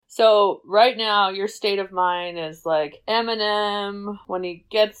So right now, your state of mind is like Eminem when he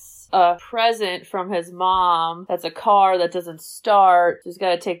gets a present from his mom that's a car that doesn't start. He's got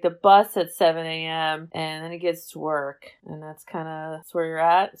to take the bus at 7 a.m. and then he gets to work. And that's kind of that's where you're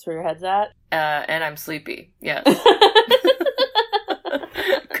at. That's where your head's at. And I'm sleepy. Yes.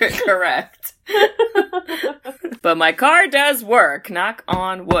 Correct. But my car does work. Knock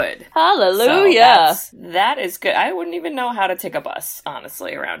on wood. Hallelujah. So that is good. I wouldn't even know how to take a bus,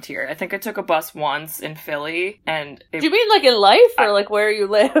 honestly, around here. I think I took a bus once in Philly, and do you mean like in life or like where you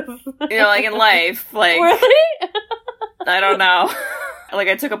live? Like in life. Like, really? I don't know. Like,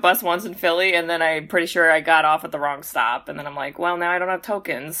 I took a bus once in Philly, and then I'm pretty sure I got off at the wrong stop. And then I'm like, well, now I don't have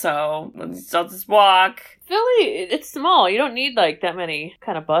tokens, so I'll just walk. Philly, it's small. You don't need, like, that many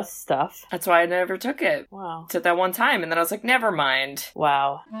kind of bus stuff. That's why I never took it. Wow. Took that one time, and then I was like, never mind.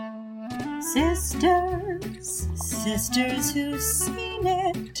 Wow. Sisters, sisters who've seen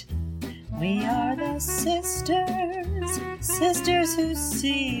it. We are the sisters, sisters who've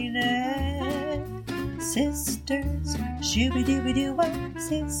seen it. Sisters, shooby-dooby-doo-wop,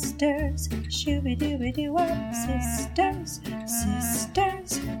 sisters, shooby-dooby-doo-wop, sisters,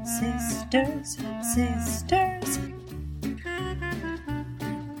 sisters, sisters, sisters.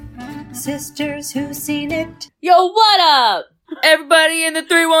 Sisters who've seen it. Yo, what up? Everybody in the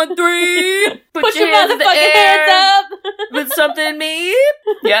 313, put your hands in the motherfucking air hands up. with something me.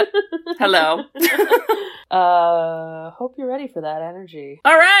 Yep. Hello. Hope you're ready for that energy.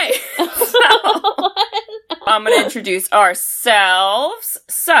 All right. So, I'm going to introduce ourselves.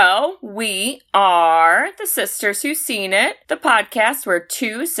 So, we are the Sisters Who've Seen It, the podcast where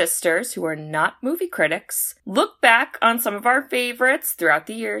two sisters who are not movie critics look back on some of our favorites throughout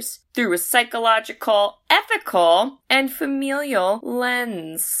the years through a psychological, ethical, and familial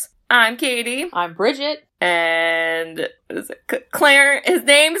lens. I'm Katie. I'm Bridget. And his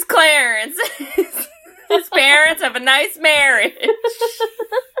name's Clarence. His parents have a nice marriage.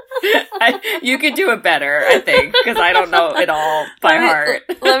 You could do it better, I think, because I don't know it all by heart.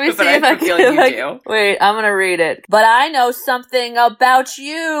 Let me see if I feel can. you do. Wait, I'm gonna read it. But I know something about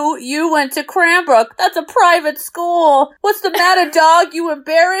you. You went to Cranbrook. That's a private school. What's the matter, dog? You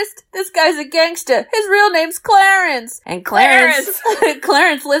embarrassed? This guy's a gangster. His real name's Clarence. And Clarence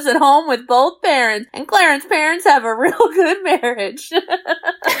lives at home with both parents. And Clarence's parents have a real good marriage.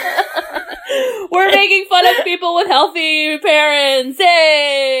 We're making fun of people with healthy parents.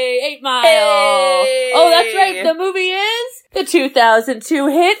 Hey, 8 Mile. Hey. Oh, that's right. The movie is the 2002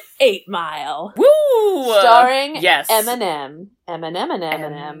 hit 8 Mile. Woo! Starring yes. Eminem,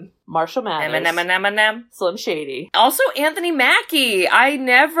 Marshall Mathers, Eminem. Slim Shady. Also Anthony Mackie. I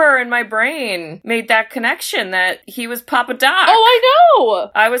never in my brain made that connection that he was Papa Doc. Oh, I know!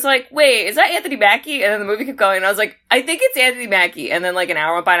 I was like, wait, is that Anthony Mackie? And then the movie kept going, and I was like, I think it's Anthony Mackie. And then like an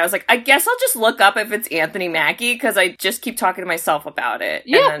hour went by, and I was like, I guess I'll just look up if it's Anthony Mackie, because I just keep talking to myself about it.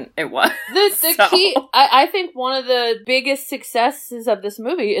 Yeah. And then it was. The key, I think one of the biggest successes of this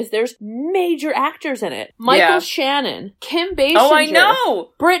movie is there's major actors in it. Michael Shannon, Kim Basinger. Oh, I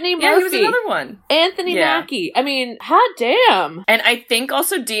know! Brittany Murphy. Yeah, he was another one. Anthony Mackie. I mean, hot damn. And I think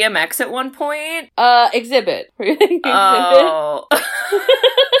also DMX at one point. Exhibit. Exhibit? Oh.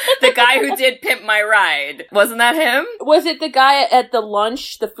 The guy who did Pimp My Ride. Wasn't that him? Was it the guy at the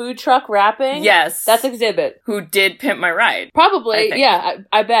lunch, the food truck rapping? Yes. That's Exhibit. Who did Pimp My Ride. Probably, yeah,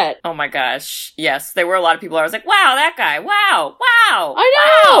 I bet. Oh my gosh. Yes, there were a lot of people I was like, wow, that guy. Wow.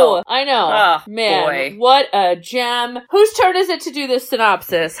 I know. Wow. I know. Oh, man, boy. What a gem. Whose turn is it to do this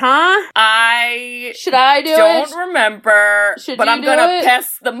synopsis, huh? Should I do it? Don't remember. But I'm gonna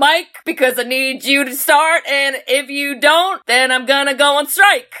pass the mic because I need you to start, and if you don't, then I'm gonna go on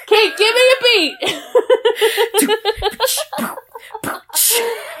strike. Okay, give me a beat.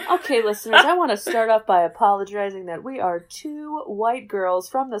 Okay, listeners, I want to start off by apologizing that we are two white girls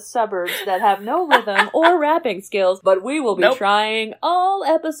from the suburbs that have no rhythm or rapping skills, but we will be trying all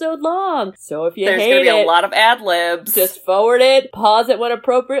episode long. So if you There's hate gonna be it, a lot of ad-libs. just forward it, pause it when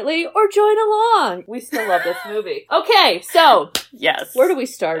appropriately, or join along. We still love this movie. Okay, so Yes. where do we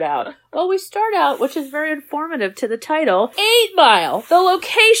start out? Well, we start out, which is very informative to the title, 8 Mile, the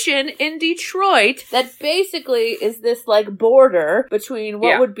location in Detroit that basically is this, like, border between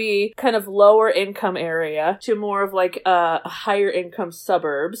what would be kind of lower income area to more of, like, higher income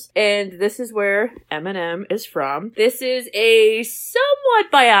suburbs. And this is where Eminem is from. This is a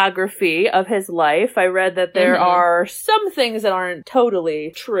somewhat biography of his life. I read that there are some things that aren't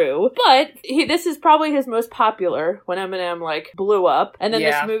totally true, but this is probably his most popular when Eminem, like, blew up. And then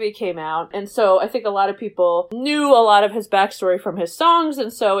this movie came out. And so I think a lot of people knew a lot of his backstory from his songs,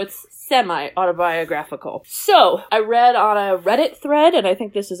 and so it's semi-autobiographical. So, I read on a Reddit thread, and I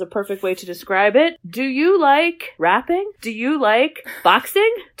think this is a perfect way to describe it. Do you like rapping? Do you like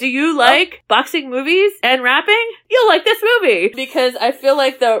boxing? Do you like boxing movies and rapping? You'll like this movie! Because I feel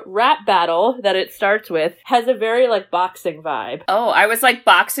like the rap battle that it starts with has a very, like, boxing vibe. Oh, I was like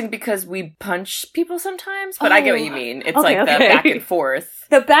boxing because we punch people sometimes, but I get what you mean. It's the back and forth.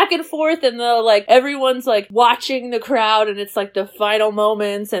 The back and forth and the, like, everyone's, like, watching the crowd and it's, like, the final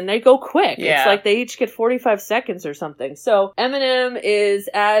moments and they go quick. Yeah. It's like they each get 45 seconds or something. So Eminem is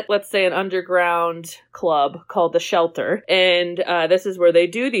at, let's say, an underground club called The Shelter. And this is where they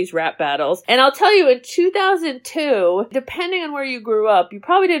do these rap battles. And I'll tell you, in 2002, depending on where you grew up, you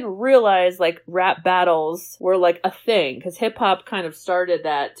probably didn't realize, like, rap battles were, like, a thing. Because hip-hop kind of started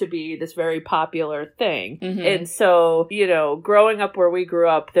that to be this very popular thing. Mm-hmm. And so, you know, growing up where we grew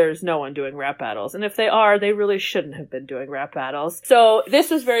up, there's no one doing rap battles. And if they are, they really shouldn't have been doing rap battles. So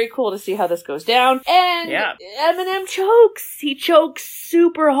this was very cool to see how this goes down. And Eminem chokes. He chokes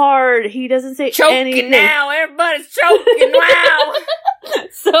super hard. He doesn't say anything. Now, everybody's choking. Wow.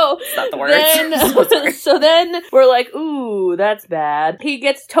 So it's not the words. So then we're like, ooh, that's bad. He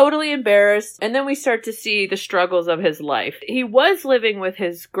gets totally embarrassed, and then we start to see the struggles of his life. He was living with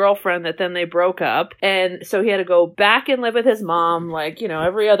his girlfriend that then they broke up, and so he had to go back and live with his mom, like, you know,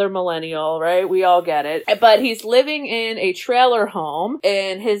 every other millennial, right? We all get it. But he's living in a trailer home,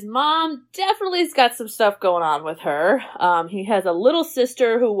 and his mom definitely's got some stuff going on with her. He has a little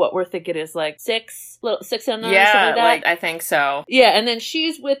sister who, what we're thinking is like 6 and 9, something like that. I think so. Yeah, and then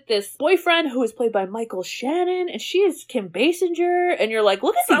she's with this boyfriend who is played by Michael Shannon, and she is Kim Basinger, and you're like,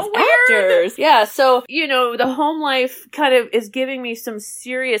 look at these actors. Yeah, so, you know, the home life kind of is giving me some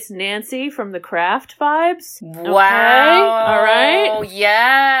serious Nancy from The Craft vibes. Wow. Okay? All right?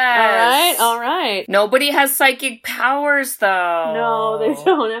 Yes. All right. Nobody has psychic powers, though. No, they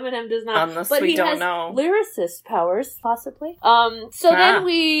don't. Eminem does not. Unless but we he don't has know. Lyricist powers, possibly. Then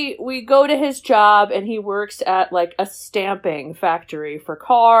we go to his job, and he works at, like, a stamping factory for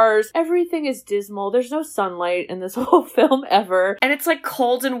cars. Everything is dismal. There's no sunlight in this whole film ever. And it's, like,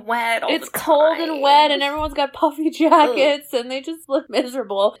 cold and wet all the time. It's cold and wet, and everyone's got puffy jackets, and they just look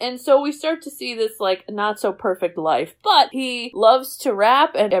miserable. And so we start to see this, like, not-so-perfect life. But he loves to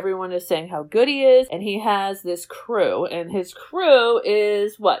rap, and everyone is saying how good he is, and he has this crew. And his crew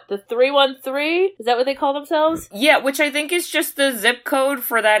is, what, the 313? Is that what they call themselves? Yeah, which I think is just the zip code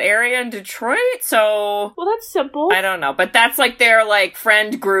for that area in Detroit, so... Well, that's simple. I don't know, but that's, like, their, like,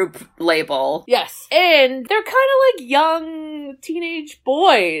 friend group label. Yes. And they're kind of like young teenage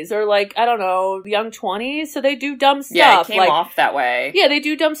boys, or like, I don't know, young 20s, so they do dumb stuff. Yeah, it came off that way. Yeah, they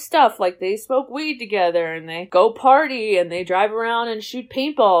do dumb stuff, like they smoke weed together, and they go party, and they drive around and shoot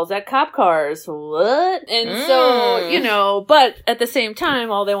paintballs at cop cars. What? And so, you know, but at the same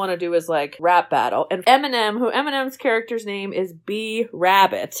time, all they want to do is, like, rap battle. And Eminem's character's name is B.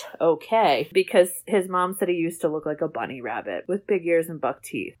 Rabbit. Okay. Because his mom said he used to look like a bunny rabbit with big ears and buck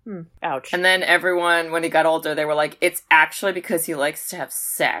teeth. Ouch. And then everyone, when he got older, they were like, it's actually because he likes to have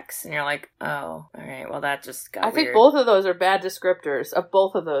sex. And you're like, oh, all right, well, that just got weird. I think both of those are bad descriptors of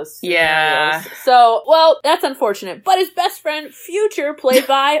both of those scenarios. Yeah. So, well, that's unfortunate. But his best friend, Future, played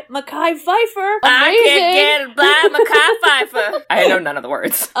by Mekhi Phifer. Amazing. I can't get by Mekhi Phifer. I know none of the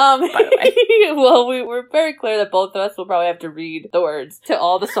words, by the way. Well, we're very clear that both of us will probably have to read the words to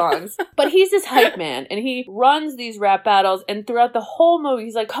all the songs. But he's this hype man, and he runs these rap battles, and throughout the whole movie,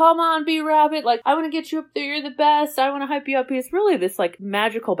 he's like, come on, B-Rabbit, like, I want to get you up there, you're the best, I want to hype you up. He's really this, like,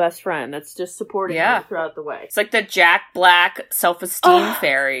 magical best friend that's just supporting him throughout the way. It's like the Jack Black self-esteem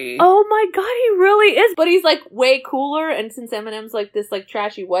fairy. Oh my god, he really is. But he's, like, way cooler, and since Eminem's, like, this, like,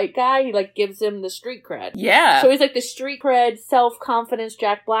 trashy white guy, he, like, gives him the street cred. Yeah. So he's, like, the street cred, self-confidence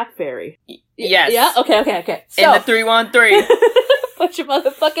Jack Black fairy. Yes. Yeah? Okay. So, in the 313. Put your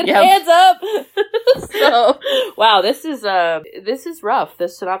motherfucking hands up. So, wow, this is rough,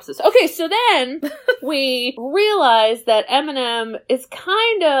 this synopsis. Okay, so then we realize that Eminem is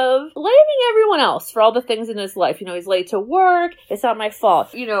kind of blaming everyone else for all the things in his life. You know, he's late to work, it's not my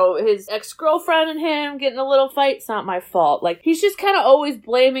fault. You know, his ex-girlfriend and him getting a little fight, it's not my fault. Like, he's just kind of always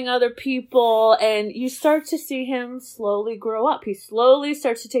blaming other people, and you start to see him slowly grow up. He slowly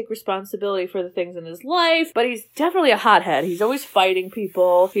starts to take responsibility for the things in his life, but he's definitely a hothead. He's always fighting fighting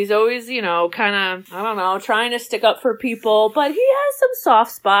people. He's always, kind of, I don't know, trying to stick up for people, but he has some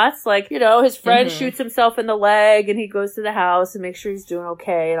soft spots. Like, his friend shoots himself in the leg and he goes to the house and makes sure he's doing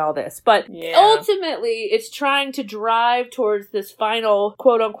okay and all this. But ultimately, it's trying to drive towards this final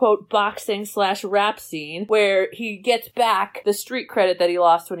quote-unquote boxing/rap scene where he gets back the street credit that he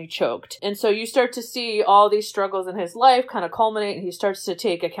lost when he choked. And so you start to see all these struggles in his life kind of culminate, and he starts to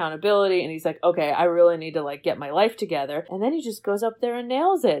take accountability, and he's like, okay, I really need to get my life together. And then he just goes up there and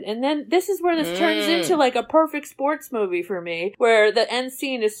nails it. And then this is where this turns into a perfect sports movie for me, where the end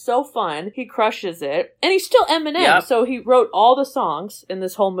scene is so fun. He crushes it. And he's still Eminem, so he wrote all the songs in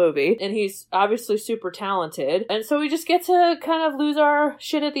this whole movie, and he's obviously super talented. And so we just get to kind of lose our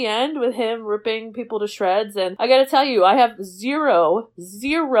shit at the end with him ripping people to shreds. And I gotta tell you, I have zero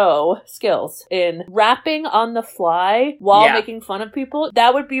skills in rapping on the fly while making fun of people.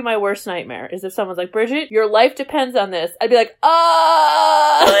 That would be my worst nightmare, is if someone's like, Bridget, your life depends on this. I'd be like,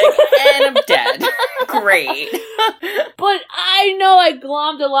 and I'm dead. Great. But I know I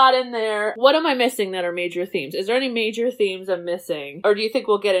glommed a lot in there. What am I missing that are major themes? Is there any major themes I'm missing? Or do you think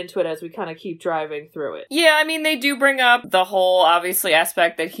we'll get into it as we kind of keep driving through it? Yeah, I mean, they do bring up the whole, obviously,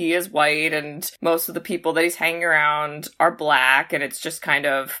 aspect that he is white and most of the people that he's hanging around are black, and it's just kind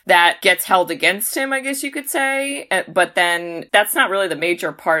of, that gets held against him, I guess you could say. But then, that's not really the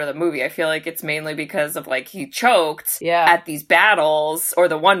major part of the movie. I feel like it's mainly because of, he choked at these battles, or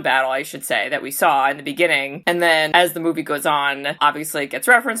the one battle, I should say, that we saw in the beginning. And then, as the movie goes on, obviously it gets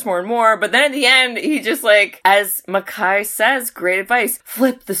referenced more and more, but then at the end, he just as Mackay says, great advice,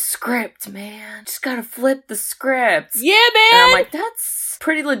 flip the script, man. Just gotta flip the script. Yeah, man! And I'm like, that's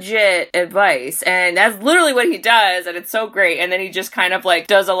pretty legit advice, and that's literally what he does, and it's so great. And then he just kind of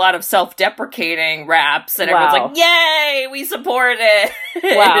does a lot of self-deprecating raps, and everyone's like, yay, we support it.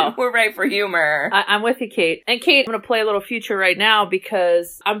 Wow. We're ready for humor. I'm with you, Kate. And Kate, I'm gonna play a little Future right now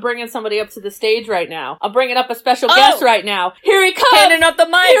because I'm bringing somebody up to the stage right now. I'm bringing up a special guest right now. Here he comes! Handing up the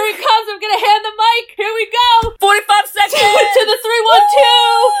mic! Here he comes! I'm gonna hand the mic! Here we go! 45 seconds! To the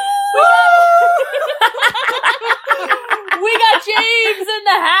 312! We got James in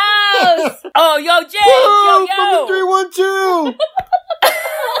the house! Oh, yo, James! Whoa, yo! From the 312!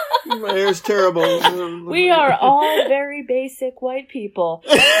 My hair's terrible. We are all very basic white people.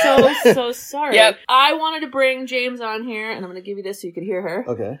 So sorry. Yep. I wanted to bring James on here, and I'm going to give you this so you can hear her.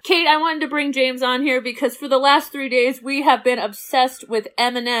 Okay. Kate, I wanted to bring James on here because for the last 3 days, we have been obsessed with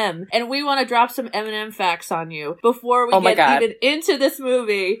Eminem, and we want to drop some Eminem facts on you before we get even into this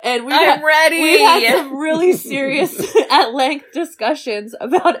movie. And I'm ready! We had some really serious, at-length discussions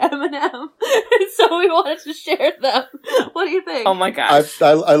about Eminem, and so we wanted to share them. What do you think? Oh my gosh.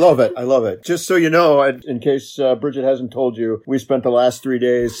 I love it. I love it. Just so you know, in case Bridget hasn't told you, we spent the last 3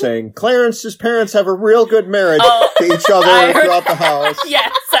 days saying Clarence's parents have a real good marriage to each other throughout the house.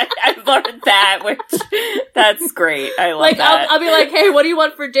 Yes, I learned that, which that's great. I love that. I'll be like, hey, what do you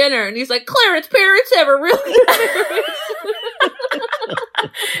want for dinner? And he's like, Clarence's parents have a real good marriage.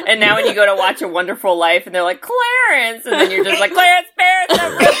 And now when you go to watch A Wonderful Life and they're like, Clarence, and then you're just like, Clarence's parents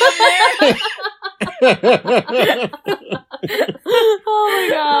have a real good marriage. Oh my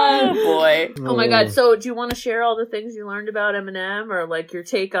god. Oh boy. Oh my god. So do you want to share all the things you learned about Eminem, or your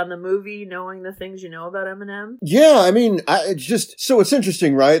take on the movie, knowing the things you know about Eminem? Yeah, I mean, it's just, so it's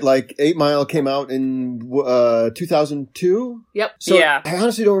interesting, right? 8 Mile came out in 2002? Yep. So I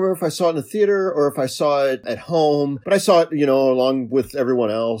honestly don't remember if I saw it in the theater or if I saw it at home, but I saw it, along with everyone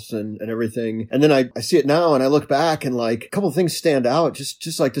else and everything. And then I see it now and I look back and a couple of things stand out, just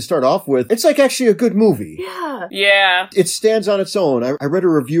to start off with. It's actually a good movie. Yeah. Yeah. It stands on its own. I read a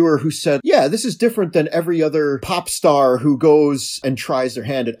reviewer who said, yeah, this is different than every other pop star who goes and tries their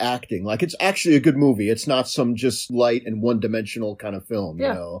hand at acting. It's actually a good movie. It's not some just light and one-dimensional kind of film, you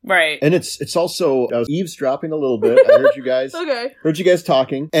know? Right. And it's also, I was eavesdropping a little bit. I heard you guys. Okay. Heard you guys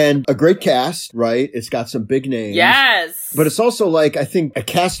talking. And a great cast, right? It's got some big names. Yes. But it's also I think a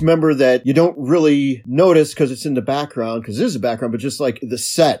cast member that you don't really notice because it's in the background, because it is a background, but just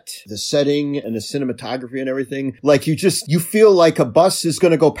the setting and the cinematography and everything. You feel like a bus is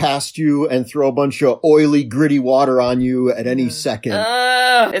going to go past you and throw a bunch of oily, gritty water on you at any second.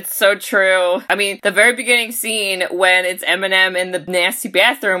 It's so true. I mean, the very beginning scene when it's Eminem in the nasty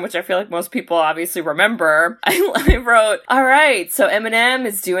bathroom, which I feel like most people obviously remember, I wrote, all right, so Eminem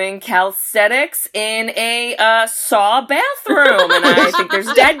is doing calisthenics in a Saw bathroom, and I think there's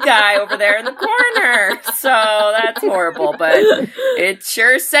a dead guy over there in the corner. So that's horrible, but it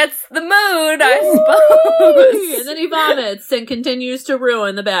sure sets the mood, I suppose. And then he vomits and continues to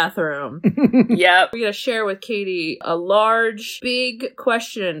ruin the bathroom. bathroom. Yep. We're going to share with Katie a large, big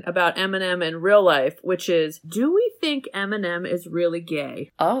question about Eminem in real life, which is, do we think Eminem is really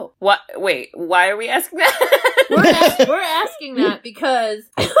gay? Oh, what? Wait, why are we asking that? We're asking that because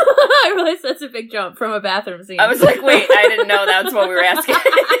I realized that's a big jump from a bathroom scene. I was like, wait, I didn't know that's what we were asking.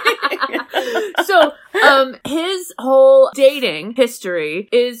 So, his whole dating history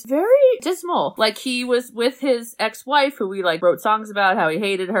is very dismal. Like, he was with his ex-wife, who we, like, wrote songs about how he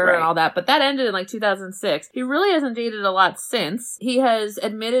hated her and all that, but that ended in, like, 2006. He really hasn't dated a lot since. He has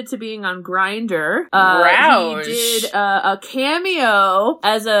admitted to being on Grindr. Roush. He did a cameo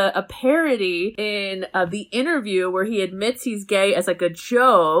as a parody in The Interview, where he admits he's gay as, like, a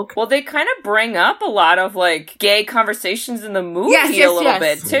joke. Well, they kind of bring up a lot of, like, gay conversations in the movie a little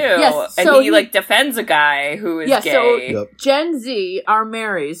bit, too. Yes. And So he, like, defends a guy who is gay. So Gen Z, our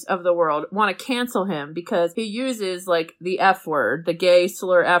Marys of the world, want to cancel him because he uses, like, the F word, the gay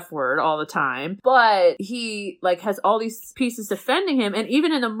slur F word all the time. But he, like, has all these pieces defending him. And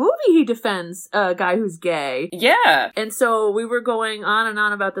even in the movie, he defends a guy who's gay. Yeah. And so we were going on and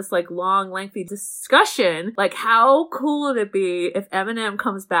on about this, like, long, lengthy discussion. Like, how cool would it be if Eminem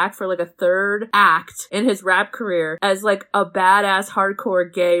comes back for, like, a third act in his rap career as, like, a badass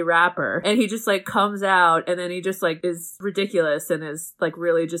hardcore gay rapper? And he just, like, comes out and then he just, like, is ridiculous and is, like,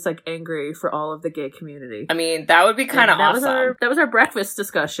 really just, like, angry for all of the gay community. I mean, that would be kind of awesome. That was our breakfast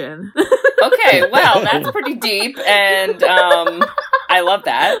discussion. Okay, well, that's pretty deep, and I love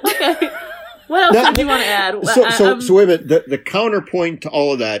that. Okay. What else did you want to add? So wait a minute. The counterpoint to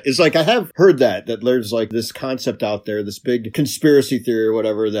all of that is, like, I have heard that there's, like, this concept out there, this big conspiracy theory or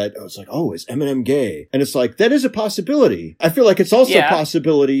whatever, that it's like, oh, is Eminem gay? And it's like, that is a possibility. I feel like it's also a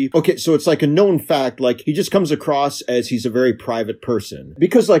possibility. Okay, so it's like a known fact. Like, he just comes across as he's a very private person.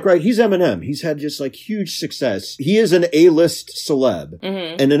 Because, like, right, he's Eminem. He's had just, like, huge success. He is an A-list celeb.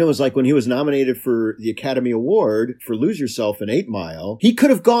 Mm-hmm. And then it was like when he was nominated for the Academy Award for Lose Yourself in 8 Mile, he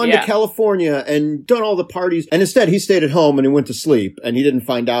could have gone to California and done all the parties. And instead, he stayed at home and he went to sleep. And he didn't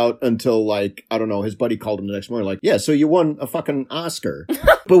find out until, like, I don't know, his buddy called him the next morning, like, yeah, so you won a fucking Oscar.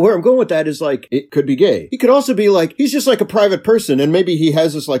 But where I'm going with that is, like, it could be gay. He could also be, like, he's just, like, a private person. And maybe he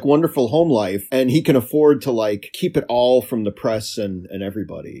has this, like, wonderful home life. And he can afford to, like, keep it all from the press and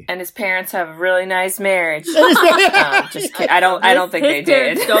everybody. And his parents have a really nice marriage. Just kidding. I don't think they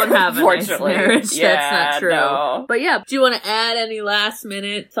did. Don't have a nice marriage. Yeah, that's not true. No. But yeah, do you want to add any last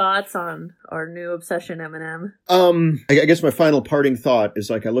minute thoughts on our new obsession, Eminem? I guess my final parting thought is,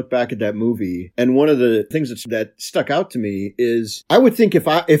 like, I look back at that movie, and one of the things that stuck out to me is, I would think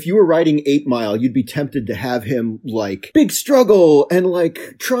if you were writing 8 Mile, you'd be tempted to have him, like, big struggle and,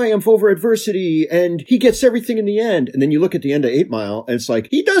 like, triumph over adversity, and he gets everything in the end. And then you look at the end of 8 Mile, and it's like,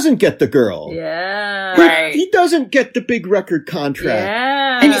 he doesn't get the girl. Yeah. Right. He doesn't get the big record contract.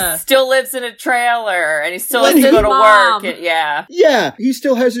 Yeah. And he still lives in a trailer, and he still has to go to work. And, Yeah, he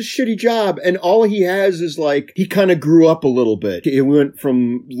still has a shitty job, and all he has is, like, he kind of grew up a little bit. He went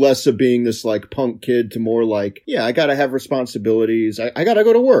from less of being this, like, punk kid to more like, yeah, I gotta have responsibilities. I gotta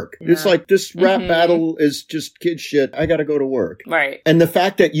go to work. Yeah. It's like, this rap battle is just kid shit. I gotta go to work. Right. And the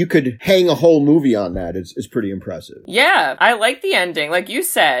fact that you could hang a whole movie on that is pretty impressive. Yeah, I like the ending, like you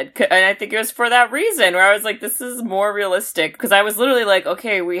said. And I think it was for that reason, where I was like, this is more realistic. Because I was literally like,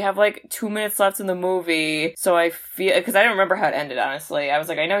 okay, we have, like, 2 minutes left in the movie. So I feel, because I don't remember how it ended, honestly. I was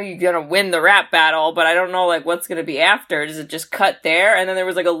like, I know you're gonna win the rap battle, but I don't know, like, what's gonna be after. Does it just cut there? And then there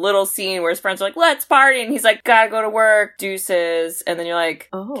was, like, a little scene where his friends were like, let's party. And he's like, gotta go to work, deuces. And then you're like,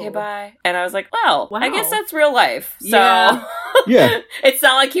 okay, bye. And I was like, well, I guess that's real life. So, yeah. It's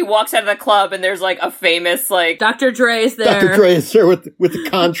not like he walks out of the club and there's, like, a famous, like, Dr. Dre's there. Dr. Dre is there with the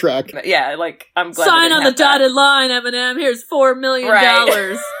contract. Yeah, like, I'm glad. Sign on the dotted line, Eminem. Here's $4 million.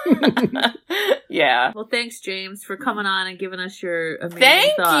 Right. Yeah. Well, thanks, James, for coming on and giving us your amazing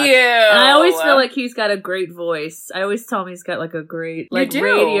Thank thoughts. you. And I always feel like he's got a great voice. I always tell him he's got, like, a great, like,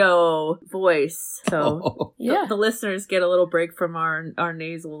 radio voice. So yeah, the listeners get a little break from our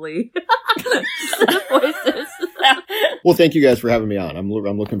nasally voices. Well, thank you guys for having me on. I'm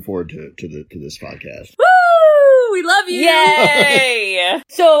looking forward to this podcast. Woo! We love you! Yay!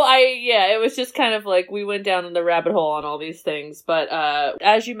 So it was just kind of like we went down in the rabbit hole on all these things. But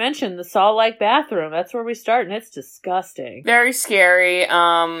as you mentioned, the Saw-like bathroom, that's where we start, and it's disgusting. Very scary.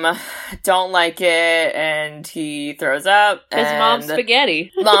 Don't like it, and he throws up. His mom's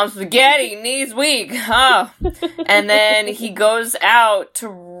spaghetti. Mom's spaghetti, knees weak. Oh. And then he goes out to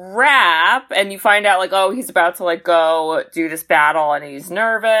rap, and you find out, like, oh, he's about to, like, go do this battle, and he's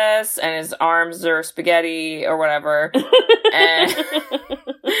nervous, and his arms are spaghetti or whatever. And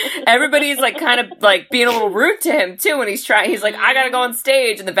everybody's like kind of like being a little rude to him too when he's like, I gotta go on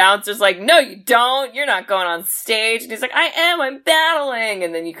stage, and the bouncer's like, no you don't, you're not going on stage, and he's like, I'm battling,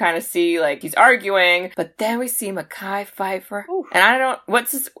 and then you kind of see like he's arguing, but then we see Mekhi Phifer. Ooh. And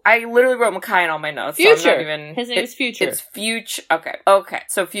I literally wrote Mekhi in all my notes. Future. So I'm not even, his name is Future. It's Future. Okay.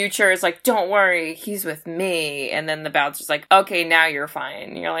 So Future is like, don't worry, he's with me, and then the bouncer's like, okay, now you're fine.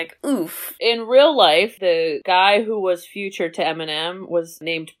 And you're like, oof. In real life, the guy who was Future to Eminem was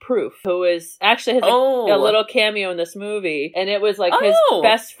named Proof, who is actually has a little cameo in this movie, and it was like his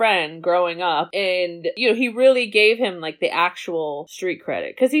best friend growing up, and he really gave him like the actual street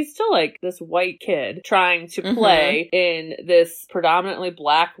credit, because he's still like this white kid trying to play in this predominantly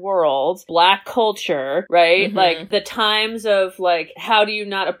black world, black culture, right? Like the times of like, how do you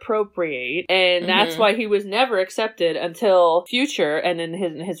not appropriate? And that's why he was never accepted until Future, and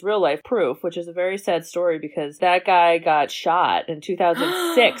in his real life Proof, which is a very sad story because that guy got shot in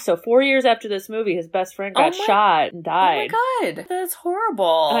 2006. So 4 years after this movie, his best friend got shot and died. Oh my god, that's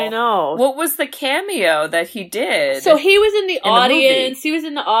horrible. I know. What was the cameo that he did? So he was in the audience. He was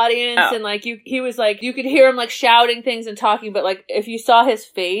in the audience, and like he was like, you could hear him like shouting things and talking, but like if you saw his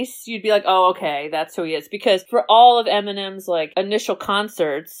face, you'd be like, oh, okay, that's who he is. Because for all of Eminem's like initial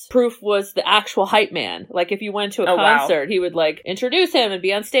concerts, Proof was the actual hype man. Like if you went to a concert, he would like introduce him and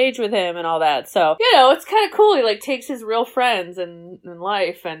be on stage with him and all that. So it's kind of cool. He like takes his real friends in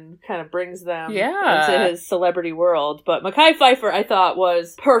life and kind of brings them into his celebrity world. But Mekhi Phifer, I thought,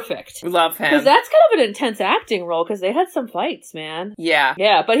 was perfect. Love him. Because that's kind of an intense acting role, because they had some fights, man. Yeah.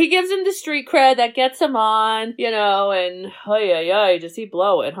 Yeah, but he gives him the street cred that gets him on, and does he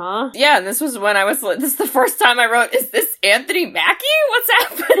blow it, huh? Yeah, and this was when this is the first time I wrote, is this Anthony Mackie? What's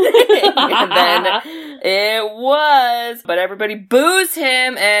happening? And then it was, but everybody boos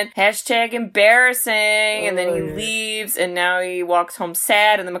him and hashtag embarrassing, and then he leaves, and now he walks home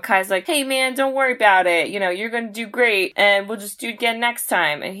sad, and then Mekhi's like, hey man, don't worry about it, you're gonna do great, and we'll just do it again next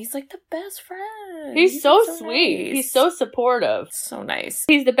time. And he's like the best friend. He's so sweet. Nice. He's so supportive. So nice.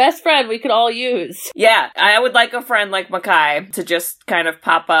 He's the best friend we could all use. Yeah, I would like a friend like Mekhi to just kind of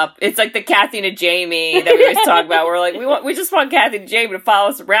pop up. It's like the Kathy and Jamie that we always talk about. We're like, we just want Kathy and Jamie to follow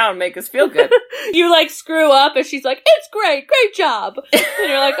us around and make us feel good. You like screw up and she's like, it's great job. And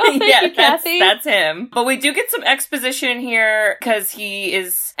you're like, oh, thank you, Kathy. That's him. But we do get some exposition in here because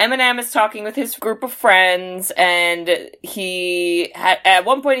Eminem is talking with his group of friends, and at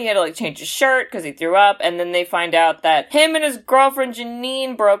one point he had to like change his shirt because he threw up, and then they find out that him and his girlfriend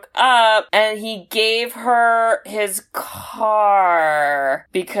Janine broke up, and he gave her his car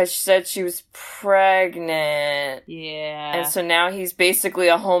because she said she was pregnant. Yeah. And so now he's basically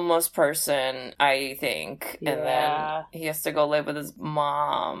a homeless person, I think. Yeah. And then he has to go live with his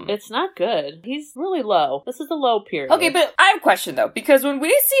mom. It's not good. He's really low. This is the low period. Okay, but I have a question though, because when we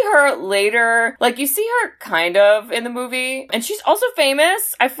see her later, like you see her kind of in the movie, and she's also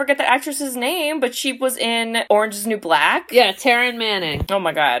famous. I forget the actress's name, but she was in Orange is the New Black. Yeah, Taryn Manning. Oh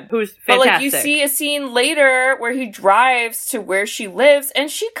my god. Who's fantastic. But like you see a scene later where he drives to where she lives, and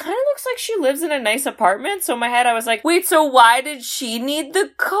she kind of looks like she lives in a nice apartment. So in my head I was like, wait, so why did she need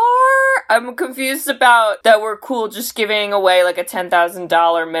the car? I'm confused about that. We're cool just giving away like a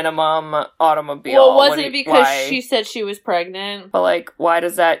 $10,000 minimum automobile. Well, wasn't it because she said she was pregnant? But like, why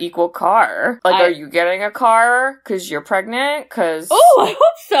does that equal car? Like, are you getting a car because you're pregnant? Because I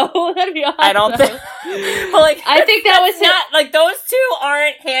hope so. That'd be awesome. I don't think. But like, I think that was not like those two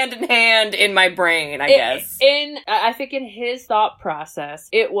aren't hand in hand in my brain. I guess I think in his thought process,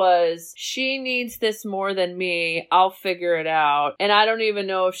 it was, she needs this more than me. I'll figure it out, and I don't even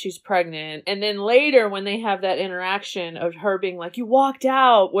know if she's pregnant. And then later, when they have that interaction of her being like, "You walked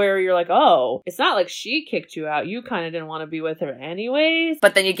out," where you're like, "Oh, it's not like she kicked you out. You kind of didn't want to be with her anyways."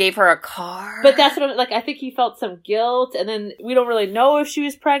 But then you gave her a car. But that's what I'm like. I think he felt some guilt, and then we don't really know if she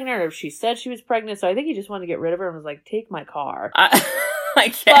was pregnant or if she said she was pregnant. So I think he just wanted to get rid of her and was like, "Take my car."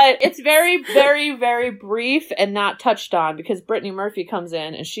 But it's very, very, very brief and not touched on, because Brittany Murphy comes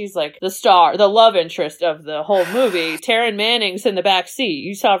in and she's like the star, the love interest of the whole movie. Taryn Manning's in the back seat.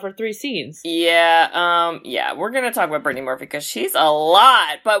 You saw her for 3 scenes. Yeah, we're gonna talk about Brittany Murphy because she's a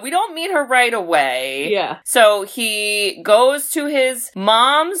lot, but we don't meet her right away. Yeah. So he goes to his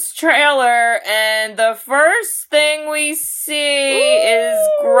mom's trailer, and the first thing we see is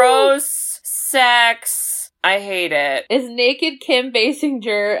gross sex. I hate it. Is naked Kim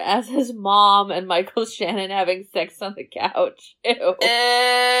Basinger as his mom and Michael Shannon having sex on the couch. Ew.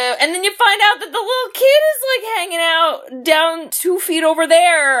 And then you find out that the little kid is like hanging out down 2 feet over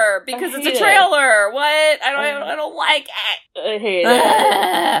there because it's a trailer. What? I don't like it. I hate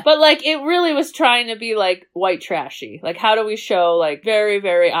it. But, like, it really was trying to be, like, white trashy. Like, how do we show, like, very,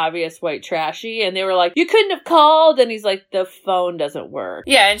 very obvious white trashy? And they were like, you couldn't have called. And he's like, the phone doesn't work.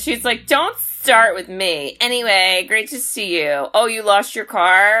 Yeah, and she's like, don't start with me. Anyway, great to see you. Oh, you lost your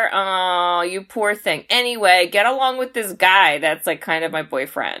car? Oh, you poor thing. Anyway, get along with this guy that's, like, kind of my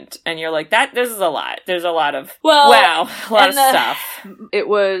boyfriend. And you're like, this is a lot. There's a lot of, a lot of stuff. It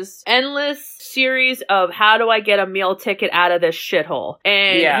was endless series of how do I get a meal ticket out of this shithole.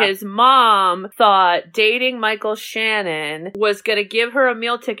 And his mom thought dating Michael Shannon was going to give her a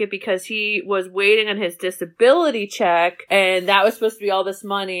meal ticket because he was waiting on his disability check, and that was supposed to be all this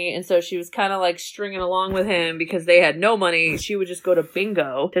money. And so she was kind of like stringing along with him because they had no money. She would just go to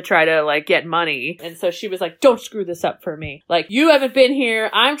bingo to try to like get money. And so she was like, don't screw this up for me. Like, you haven't been here.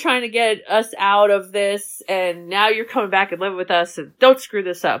 I'm trying to get us out of this, and now you're coming back and living with us, and don't screw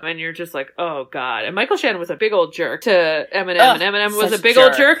this up. And you're just like, oh God. And Michael Shannon was a big old jerk to Eminem, and Eminem was a big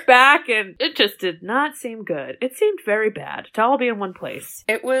old jerk back, and it just did not seem good. It seemed very bad to all be in one place.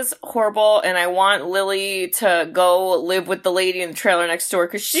 It was horrible, and I want Lily to go live with the lady in the trailer next door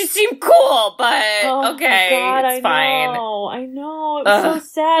because she seemed cool, but okay, God, it's fine. I know. It was so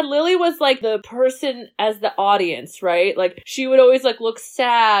sad. Lily was like the person as the audience, right? Like, she would always like look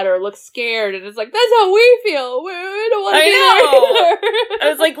sad or look scared, and it's like, that's how we feel. We don't want to be there either. I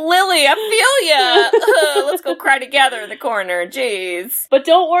was like, Lily, I feel ya. Let's go cry together in the corner. Jeez. But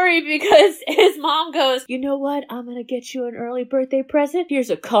don't worry, because his mom goes, you know what? I'm going to get you an early birthday present. Here's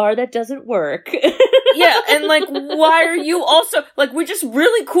a car that doesn't work. Yeah, and like, why are you also, like, we're just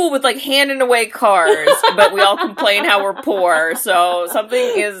really cool with like handing away cars, but we all complain how we're poor, so something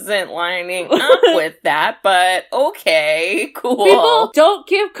isn't lining up with that, but okay, cool. People don't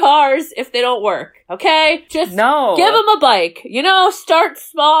give cars if they don't work, okay? Just give them a bike. You know, start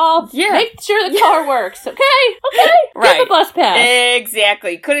small. Yeah. Make sure the car works, okay? Okay? Right. Give a bus pass.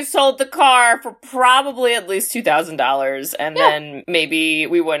 Exactly. Could have sold the car for probably at least $2,000, and then maybe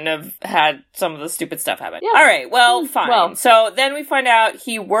we wouldn't have had some of the stupid stuff happen. Yeah. All right, well, fine. Well, so then we find out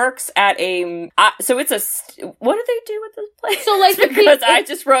he works at a, so it's a, what do they do with this place? So like, because I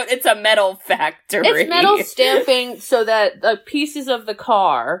just wrote, it's a metal factory. It's metal stamping so that the pieces of the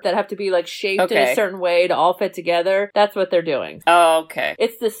car that have to be like shaped in a certain way to all fit together, that's what they're doing. Oh, okay.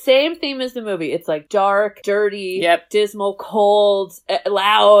 It's the same theme as the movie. It's like dark, dirty, dismal, cold,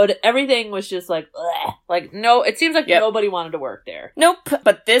 loud. Everything was just like, bleh. Like, no, it seems like nobody wanted to work there. Nope.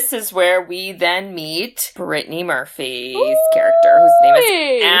 But this is where we then meet Brittany Murphy's character, whose name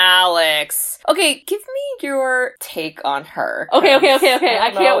is Alex. Okay, give me your take on her. Okay. I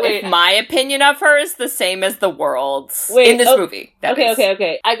can't wait. If my opinion of her is the same as the world's in this movie.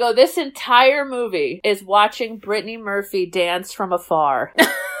 Okay. I go, this entire movie is watching Brittany Murphy dance from afar.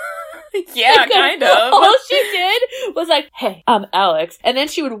 Yeah, kind of. All she did was like, hey, I'm Alex. And then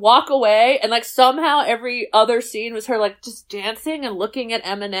she would walk away, and like somehow every other scene was her like just dancing and looking at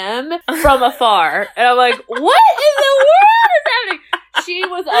Eminem from afar. And I'm like, what in the world is happening? She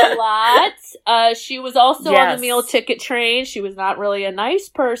was a lot. She was also on the meal ticket train. She was not really a nice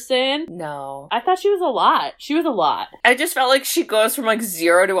person. No. I thought she was a lot. She was a lot. I just felt like she goes from like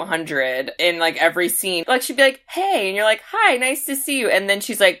 0 to 100 in like every scene. Like she'd be like, hey, and you're like, hi, nice to see you. And then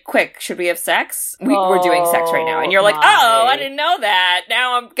she's like, quick, should we have sex? We're doing sex right now. And you're like, oh, I didn't know that.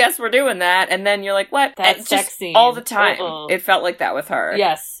 Now I guess we're doing that. And then you're like, what? That sex scene. All the time. It felt like that with her.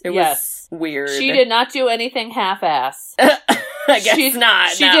 Yes. It was weird. She did not do anything half-ass. I guess not.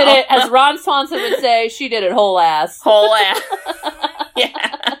 She did it, as Ron Swanson would say, she did it whole ass. Whole ass.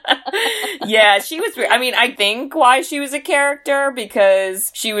 Yeah. Yeah, she was weird. I mean, I think why she was a character,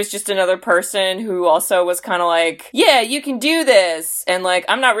 because she was just another person who also was kind of like, yeah, you can do this. And like,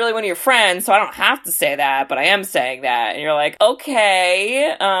 I'm not really one of your friends, so I don't have to say that, but I am saying that. And you're like,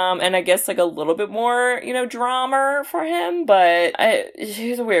 okay. And I guess like a little bit more, you know, drama for him, but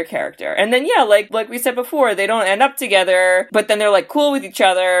he's a weird character. And then, yeah, like we said before, they don't end up together, but then they're like cool with each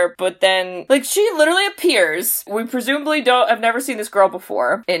other, but then like she literally appears. We presumably have never seen this girl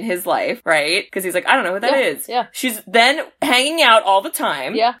before in his life, right? Because he's like, I don't know who that is. Yeah. She's then hanging out all the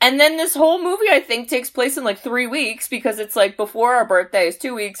time. Yeah. And then this whole movie, I think, takes place in like 3 weeks, because it's like before our birthday is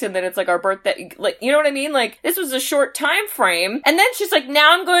 2 weeks, and then it's like our birthday, like, you know what I mean? Like, this was a short time frame. And then she's like,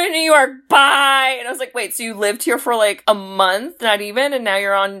 now I'm going to New York. Bye. And I was like, wait, so you lived here for like a month, not even, and now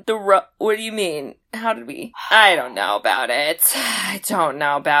you're on the road? What do you mean? How did we? I don't know about it. I don't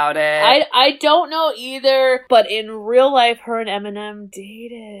know about it. I don't know either, but in real life, her and Eminem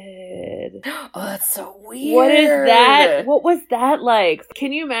dated. Oh, that's so weird. What is that? What was that like?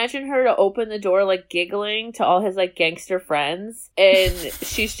 Can you imagine her to open the door, like, giggling to all his, like, gangster friends? And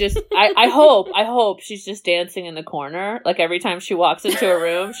she's just, I hope she's just dancing in the corner. Like, every time she walks into a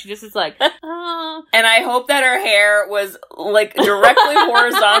room, she just is like, oh. And I hope that her hair was, like, directly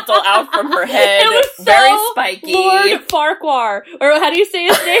horizontal out from her head. It was so very spiky. Lord Farquhar. Or how do you say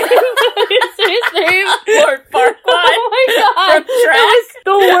his name? How do you say his name? Lord Farquaad. Oh my god. From Shrek. It was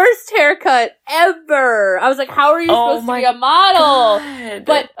the worst haircut ever. I was like, how are you supposed to be a model? God.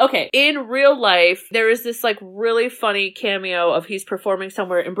 But, okay, in real life, there is this, like, really funny cameo of he's performing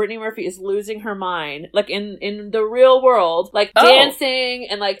somewhere and Brittany Murphy is losing her mind. Like, in the real world, like, dancing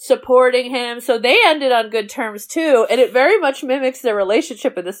and, like, supporting him. So they ended on good terms, too. And it very much mimics their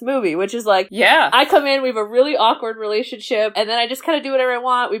relationship in this movie, which is like, yeah. I come in, we have a really awkward relationship, and then I just kind of do whatever I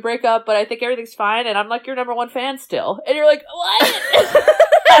want. We break up, but I think everything's fine, and I'm like your number one fan still. And you're like, what?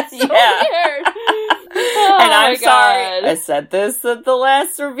 That's so weird. Oh, and I'm sorry, I said this at the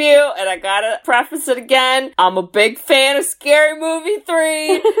last review, and I gotta preface it again. I'm a big fan of Scary Movie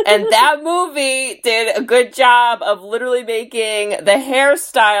 3, and that movie did a good job of literally making the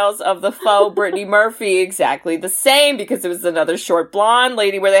hairstyles of the faux Brittany Murphy exactly the same, because it was another short blonde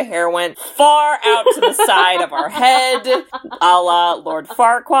lady where the hair went far out to the side of our head, a la Lord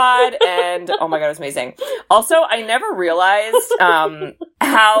Farquaad, and oh my god, it was amazing. Also, I never realized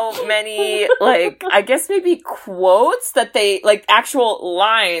how many, like, I guess maybe quotes that they, like, actual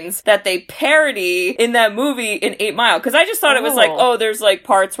lines that they parody in that movie in 8 Mile. Because I just thought it was like, oh, there's, like,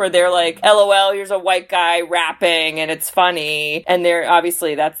 parts where they're like, LOL, here's a white guy rapping and it's funny. And they're,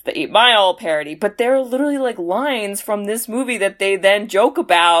 obviously, that's the 8 Mile parody. But there are literally, like, lines from this movie that they then joke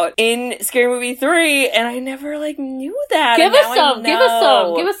about in Scary Movie 3. And I never, like, knew that. Give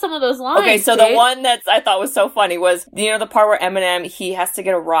us some of those lines. Okay, so the one that I thought was so funny was, you know, the part where Eminem, he has to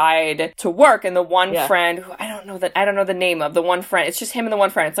get a ride to work, and the one friend who I don't know the name of the one friend. It's just him and the one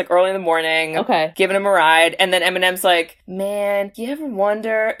friend. It's like early in the morning. Okay. Giving him a ride, and then Eminem's like, "Man, you ever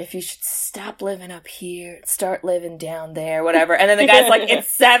wonder if you should stop living up here, start living down there, whatever?" And then the guy's like,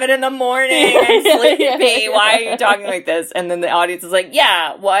 "It's 7 a.m. I'm sleepy. Why are you talking like this?" And then the audience is like,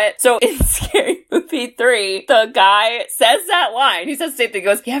 "Yeah, what?" So in Scary Movie 3, the guy says that line. He says the same thing. He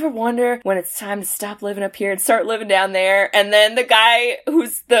goes, "You ever wonder when it's time to stop living up here and start living down there?" And then the guy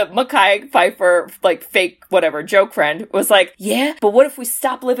who's the Mekhi Phifer, like, fake, whatever, joke friend, was like, "Yeah, but what if we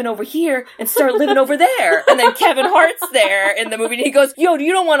stop living over here and start living over there?" And then Kevin Hart's there in the movie, and he goes, "Yo,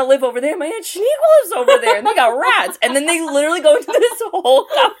 you don't want to live over there? My Aunt Shaniqua lives over there, and they got rats." And then they literally go into this whole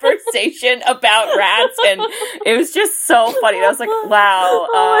conversation about rats, and it was just so funny. And I was like, wow,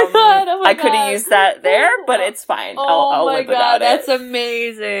 I could have used that there, but it's fine. I'll live without it. That's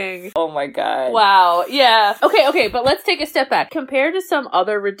amazing. Oh my god. Wow. Yeah. Okay, but let's take a step back. Compared to some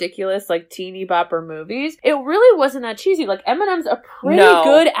other ridiculous, like, teeny bopper movies, it really wasn't that cheesy. Like, Eminem's a pretty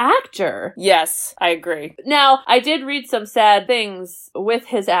good actor. Yes, I agree. Now, I did read some sad things with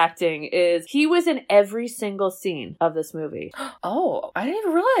his acting. Is he was in every single scene of this movie. Oh, I didn't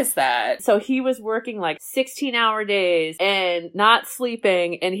even realize that. So he was working like 16-hour days and not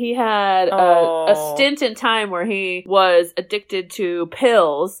sleeping, and he had a stint in time where he was addicted to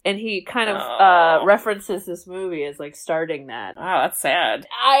pills, and he kind of references this movie as, like, starting that. Wow, that's sad.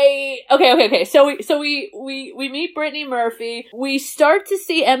 Okay. So we meet Brittany Murphy. We start to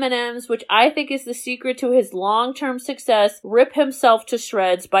see Eminem's, which I think is the secret to his long-term success, rip himself to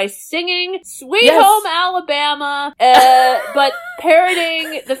shreds by singing Sweet Home Alabama, but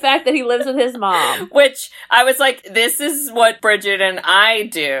parodying the fact that he lives with his mom. Which, I was like, this is what Bridget and I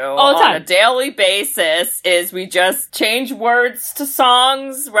do all the time. On a daily basis, is we just change words to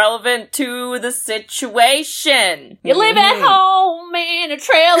songs relevant to the situation. You live at home in a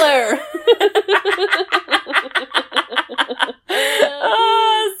trailer.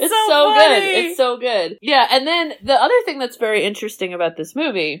 It's so good. It's so good. Yeah, and then the other thing that's very interesting about this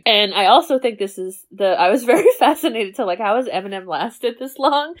movie, and I also think this is I was very fascinated to, like, how has Eminem lasted this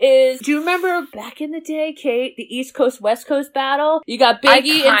long, is, do you remember back in the day, Kate, the East Coast, West Coast battle? You got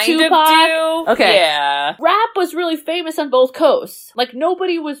Biggie and Tupac. Okay. Yeah. Rap was really famous on both coasts. Like,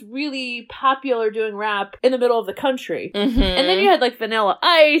 nobody was really popular doing rap in the middle of the country. Mm-hmm. And then you had, like, Vanilla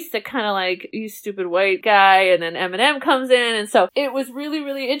Ice that kind of, like, you stupid white guy, and then Eminem comes in, and so it was really,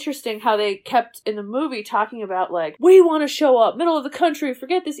 really interesting how they kept in the movie talking about, like, we want to show up, middle of the country,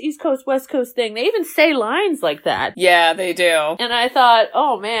 forget this East Coast, West Coast thing. They even say lines like that. Yeah, they do. And I thought,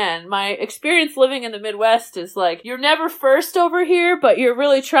 oh man, my experience living in the Midwest is like, you're never first over here, but you're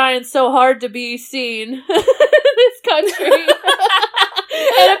really trying so hard to be seen in this country.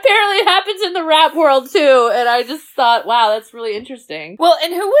 And apparently happens in the rap world too. And I just thought, wow, that's really interesting. Well,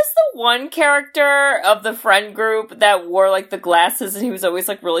 and who was the one character of the friend group that wore like the glasses and he was always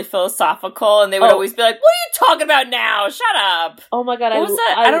like really philosophical and they would always be like, what are you talking about now? Shut up. Oh my god, what was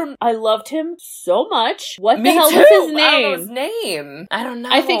that? I loved him so much. What Me the hell too. was his name? I don't know his name. I don't know.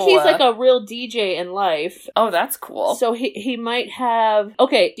 I think he's like a real DJ in life. Oh, that's cool. So he might have,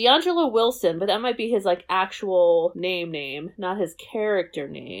 okay, D'Angelo Wilson, but that might be his like actual name, not his character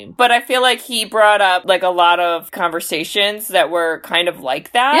name. But I feel like he brought up like a lot of conversations that were kind of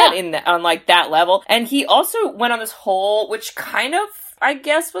like that on like that level. And he also went on this whole, which kind of, I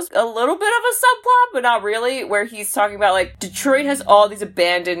guess, was a little bit of a subplot, but not really, where he's talking about, like, Detroit has all these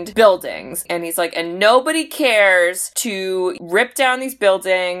abandoned buildings, and he's like, and nobody cares to rip down these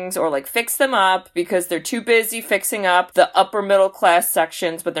buildings or, like, fix them up because they're too busy fixing up the upper middle class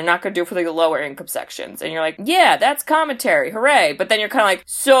sections, but they're not gonna do it for, like, the lower income sections. And you're like, yeah, that's commentary, hooray. But then you're kind of like,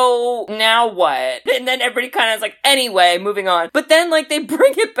 so now what? And then everybody kind of is like, anyway, moving on. But then, like, they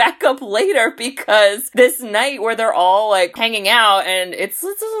bring it back up later because this night where they're all, like, hanging out, and it's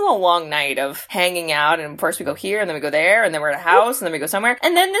a long night of hanging out, and first we go here, and then we go there, and then we're at a house, and then we go somewhere,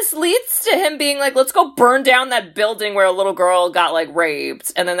 and then this leads to him being like, let's go burn down that building where a little girl got, like,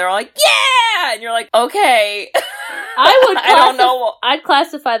 raped, and then they're all like, yeah! And you're like, okay. I don't know. I'd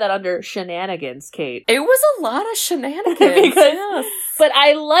classify that under shenanigans, Kate. It was a lot of shenanigans. Yes. But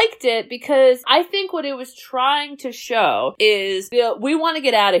I liked it because I think what it was trying to show is, we want to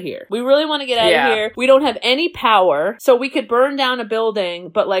get out of here. We really want to get out of here. We don't have any power, so we could burn down a building,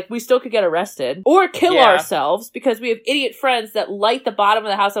 but, like, we still could get arrested or kill ourselves because we have idiot friends that light the bottom of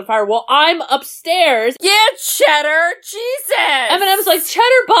the house on fire while I'm upstairs. Yeah, Cheddar! Jesus! Eminem's like,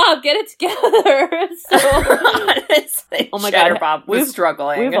 Cheddar Bob, get it together. Honestly, oh my Cheddar Bob was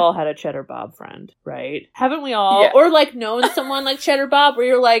struggling. We've all had a Cheddar Bob friend, right? Haven't we all? Yeah. Or, like, known someone like Cheddar Bob where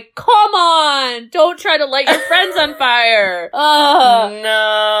you're like, come on, don't try to light your friends on fire.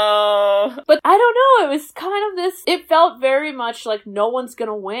 No. But I don't know, it was kind of this, it felt very much like no one's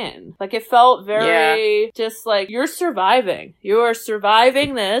gonna win. Like, it felt very just like, you're surviving. You are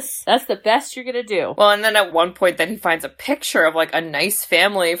surviving this. That's the best you're gonna do. Well, and then at one point then he finds a picture of, like, a nice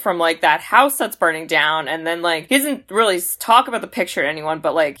family from, like, that house that's burning down, and then, like, he doesn't really talk about the picture to anyone,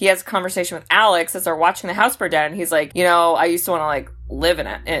 but, like, he has a conversation with Alex as they're watching the house burn down, and he's like, you know, I used to want to, like, live in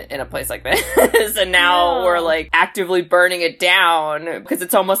a place like this, and now we're, like, actively burning it down, because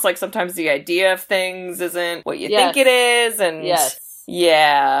it's almost like sometimes the idea of things isn't what you think it is, and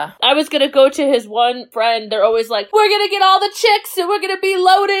yeah. I was gonna go to his one friend. They're always like, we're gonna get all the chicks, and we're gonna be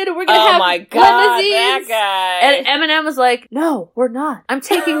loaded, and we're gonna have my God, limousines. That guy. And Eminem was like, no, we're not. I'm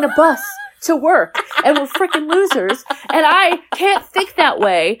taking the bus to work, and we're freaking losers, and I can't think that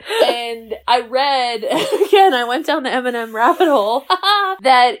way. And I read, again, I went down the Eminem rabbit hole,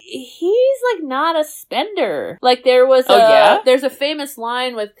 that he's, like, not a spender. Like, there was there's a famous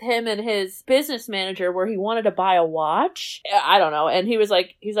line with him and his business manager where he wanted to buy a watch. I don't know, and he's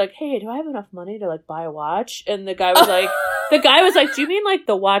like, hey, do I have enough money to, like, buy a watch? And the guy was like, do you mean, like,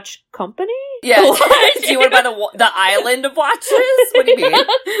 the watch company? Yeah. Do you want to buy the island of watches? What do you mean?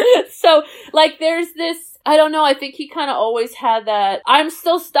 So, like, there's this, I don't know, I think he kind of always had that, I'm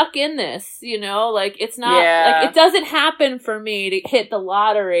still stuck in this, you know? Like, it's not, like, it doesn't happen for me to hit the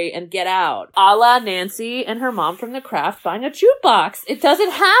lottery and get out. A la Nancy and her mom from The Craft buying a jukebox. It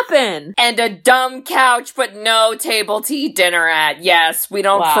doesn't happen. And a dumb couch, but no table to eat dinner at. Yes, we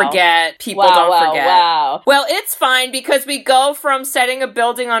don't forget. People don't forget. Wow. Well, it's fine because we go from setting a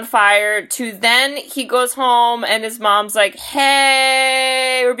building on fire to then he goes home and his mom's like,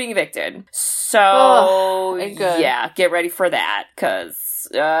 hey, we're being evicted. So, yeah, get ready for that, because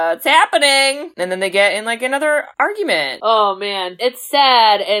it's happening. And then they get in, like, another argument. Oh, man. It's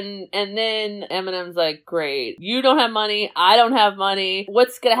sad. And then Eminem's like, great. You don't have money. I don't have money.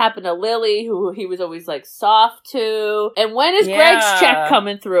 What's gonna happen to Lily, who he was always, like, soft to? And when is Greg's check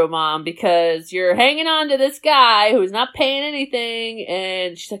coming through, Mom? Because you're hanging on to this guy who's not paying anything.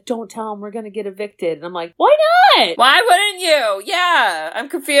 And she's like, don't tell him we're gonna get evicted. And I'm like, why not? Why wouldn't you? Yeah, I'm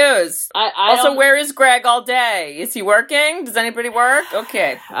confused. Also, where is Greg all day? Is he working? Does anybody work? Okay.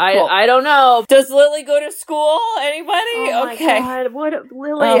 Okay. Cool. I don't know. Does Lily go to school? Anybody? Oh okay. My God. What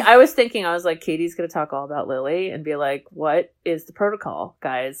Lily? I was thinking, Katie's gonna talk all about Lily and be like, what is the protocol,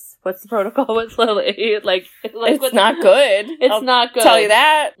 guys? What's the protocol with Lily? like it's not good. It's not good. Tell you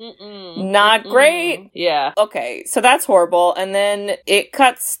that. Not Mm-mm. great. Yeah. Okay, so that's horrible. And then it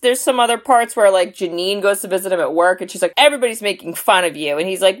cuts. There's some other parts where like Janine goes to visit him at work, and she's like, "Everybody's making fun of you," and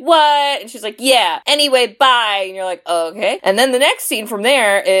he's like, "What?" And she's like, "Yeah. Anyway, bye." And you're like, "Okay." And then the next scene from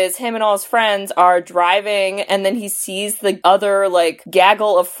there is him and all his friends are driving, and then he sees the other like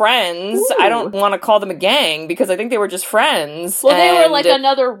gaggle of friends. Ooh. I don't want to call them a gang because I think they were just friends. Well, they were like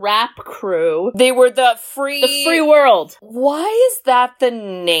another rap crew. They were the Free World. Why is that the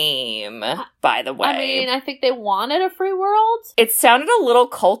name, by the way? I mean, I think they wanted a free world. It sounded a little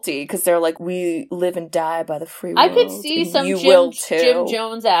culty because they're like, we live and die by the free world. I could see some Jim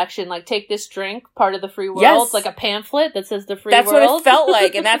Jones action, like take this drink, part of the free world, yes. like a pamphlet that says the free world. That's what it felt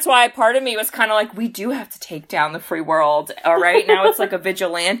like, and that's why part of me was kind of like, we do have to take down the free world. All right, now it's like a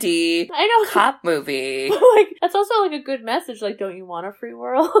vigilante cop movie. Like that's also like a good message. Like, don't you want a free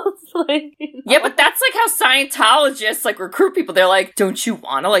world? like, yeah, but that's like how Scientologists like recruit people. They're like, don't you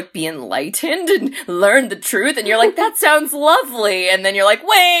want to like be enlightened and learn the truth? And you're like, that sounds lovely. And then you're like,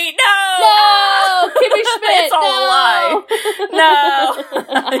 wait, no, Kimmy Schmidt, it's all a lie.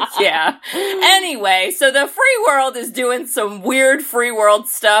 No, yeah. Anyway, so the free world is doing some weird free world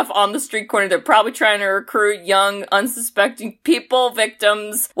stuff on the street corner. They're probably trying to recruit young, unsuspecting people,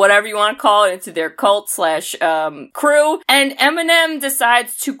 victims, whatever you want to call it, into their cult / crew. And Eminem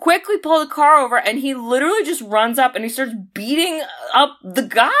decides to quickly pull the car over, and he literally just runs up and he starts beating up the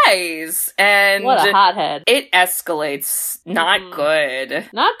guys. And what a hothead. It escalates. Not good.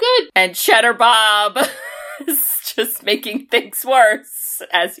 Not good. And Cheddar Bob is just making things worse.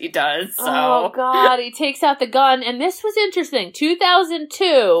 As he does, so. Oh god, he takes out the gun, and this was interesting.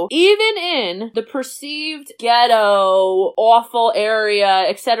 2002, even in the perceived ghetto, awful area,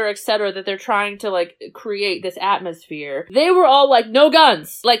 etc., that they're trying to, like, create this atmosphere, they were all like, no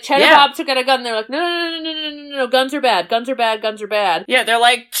guns. Like, Cheddar Bob took out a gun, and they're like, no, guns are bad, guns are bad. Yeah, they're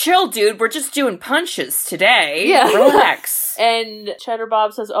like, chill, dude, we're just doing punches today. Yeah. Relax. And Cheddar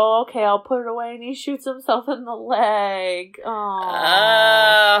Bob says, oh, okay, I'll put it away, and he shoots himself in the leg.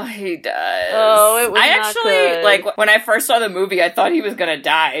 Oh, he does. Oh, it was not good. Like, when I first saw the movie, I thought he was gonna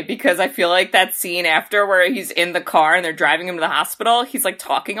die, because I feel like that scene after where he's in the car and they're driving him to the hospital, he's, like,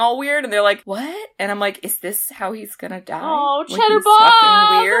 talking all weird, and they're like, what? And I'm like, is this how he's gonna die? Oh, Cheddar Bob!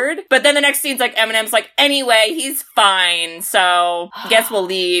 Fucking weird. But then the next scene's like, Eminem's like, anyway, he's fine, so guess we'll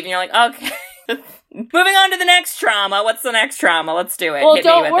leave. And you're like, okay. Moving on to the next trauma. What's the next trauma? Let's do it. Well,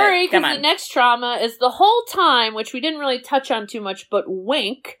 don't worry, because the next trauma is the whole time, which we didn't really touch on too much, but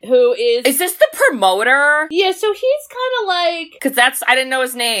Wink, who is... Is this the promoter? Yeah, so he's kind of like... Because I didn't know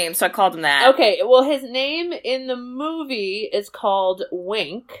his name, so I called him that. Okay, well, his name in the movie is called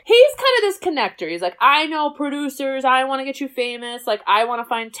Wink. He's kind of this connector. He's like, I know producers, I want to get you famous, like, I want to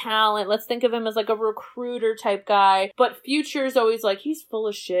find talent. Let's think of him as like a recruiter type guy. But Future's always like, he's full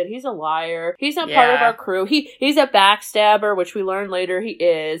of shit, he's a liar, he's not part of our crew. He's a backstabber, which we learn later he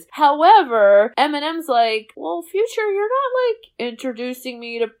is. However, Eminem's like, well, Future, you're not like introducing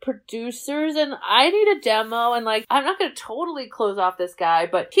me to producers, and I need a demo, and like, I'm not going to totally close off this guy,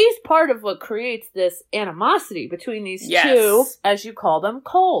 but he's part of what creates this animosity between these two, as you call them,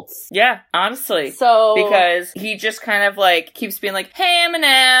 cults. Yeah, honestly. So, because he just kind of like keeps being like, hey,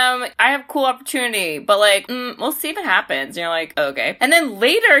 Eminem, I have a cool opportunity, but like, we'll see if it happens. And you're like, okay. And then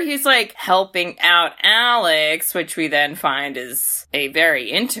later he's like helping out Alex, which we then find is a very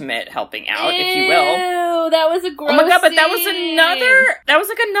intimate helping out, if you will. Ew, that was a gross Oh my god, but scene. that was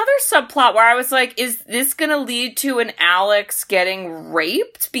like another subplot where I was like, is this gonna lead to an Alex getting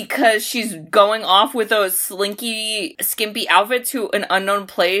raped because she's going off with those slinky, skimpy outfits to an unknown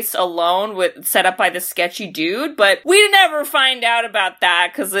place alone set up by the sketchy dude? But we never find out about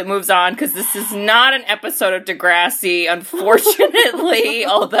that because it moves on, because this is not an episode of Degrassi, unfortunately,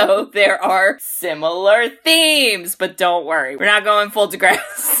 although there are similar themes. But don't worry, we're not going full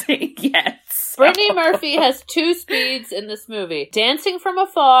Degrassi yet. Brittany Murphy has two speeds in this movie. Dancing from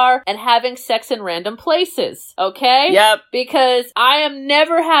afar and having sex in random places. Okay? Yep. Because I am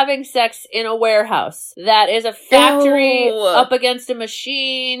never having sex in a warehouse. That is a factory up against a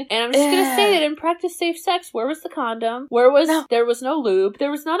machine. And I'm just going to say that in practice safe sex, where was the condom? There was no lube. There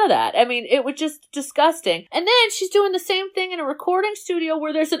was none of that. I mean, it was just disgusting. And then she's doing the same thing in a recording studio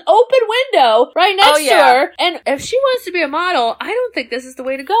where there's an open window right next to her. And if she wants to be a model, I don't think this is the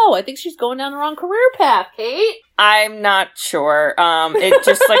way to go. I think she's going down the wrong career path, Kate. I'm not sure. It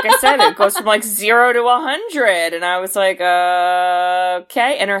just, like I said, it goes from like 0 to 100. And I was like,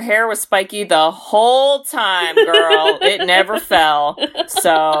 Okay, and her hair was spiky the whole time, girl. It never fell.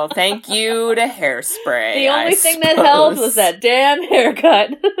 So thank you to Hairspray. The only thing that helped was that damn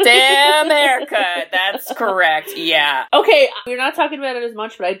haircut. Damn haircut. That's correct. Yeah. Okay, we're not talking about it as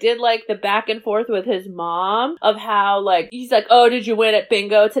much, but I did like the back and forth with his mom of how, like, he's like, oh, did you win at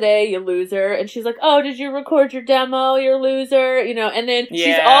bingo today, you loser? And she's like, oh, did you record your demo, you loser? You know, and then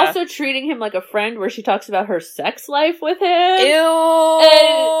she's also treating him like a friend where she talks about her sex life with him. Ew.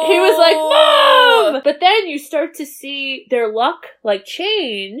 And he was like, Mom! But then you start to see their luck, like,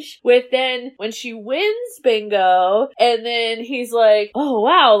 change with then when she wins bingo, and then he's like, oh,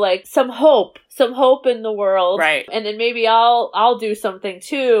 wow, like, some hope in the world. Right. And then maybe I'll do something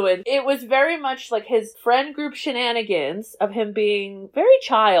too. And it was very much like his friend group shenanigans of him being very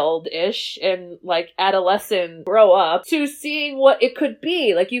childish and like adolescent grow up to seeing what it could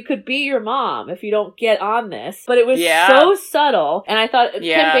be. Like, you could be your mom if you don't get on this. But it was so subtle. And I thought Kim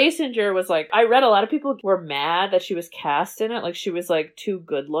Basinger was like, I read a lot of people were mad that she was cast in it. Like, she was like too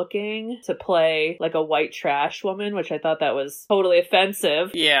good looking to play like a white trash woman, which I thought that was totally offensive.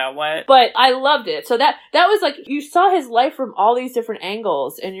 Yeah, what? But I loved it. So that was like, you saw his life from all these different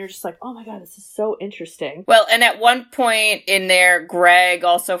angles and you're just like, oh my God, this is so interesting. Well, and at one point in there, Greg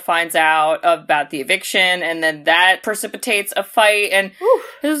also finds out about the eviction, and then that precipitates a fight, and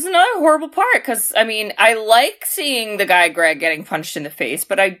it was another horrible part, because, I mean, I like seeing the guy Greg getting punched in the face,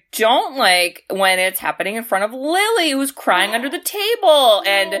 but I don't like when it's happening in front of Lily, who's crying under the table,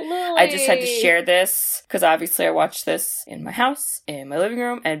 and I just had to share this, because obviously I watched this in my house, in my living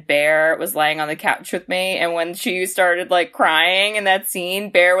room, and Bear was laying on the couch with me, and when she started, like, crying in that scene,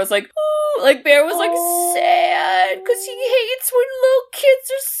 Bear was like, ooh, like, Bear was, like, sad, because he hates when little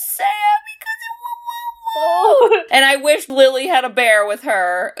kids are sad, because and I wish Lily had a bear with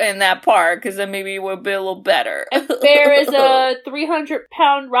her in that part, because then maybe it would be a little better. And Bear is a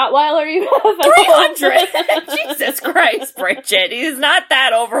 300-pound Rottweiler you have. 300? Jesus Christ, Bridget. He's not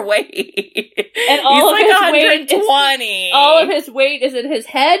that overweight. And all he's of like his 120. All of his weight is in his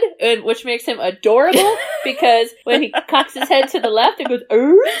head, which makes him adorable, because when he cocks his head to the left, it goes,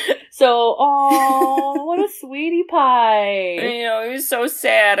 so, oh, what a sweetie pie. You know, he was so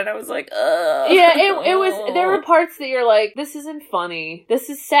sad, and I was like, ugh. Yeah, it was, there were parts that you're like, this isn't funny. This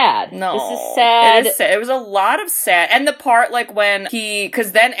is sad. No. This is sad. It is sad. It was a lot of sad. And the part, like, when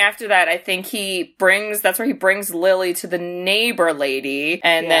because then after that, I think that's where he brings Lily to the neighbor lady,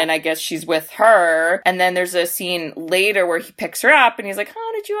 and then I guess she's with her, and then there's a scene later where he picks her up, and he's like,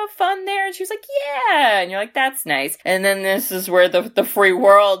 oh, did you have fun there? And she was like, yeah. And you're like, that's nice. And then this is where the free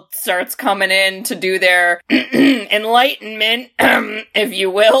world starts coming in to do their enlightenment, if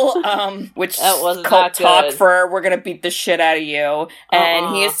you will, which that wasn't cult talk good. for, we're gonna beat the shit out of you.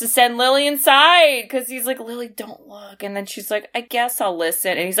 And he has to send Lily inside, because he's like, Lily, don't look. And then she's like, I guess I'll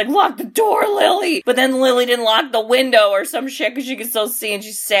listen. And he's like, lock the door, Lily. But then Lily didn't lock the window or some shit, because she can still see, and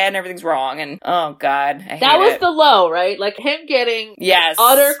she's sad and everything's wrong. And oh God, I hate that was it. the low, right? Like, him getting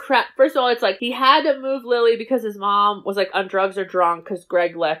utter crap. First of all, it's like he had to move Lily because his mom was like on drugs or drunk because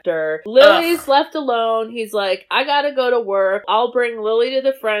Greg left her. Lily's left alone. He's like, I gotta go to work. I'll bring Lily to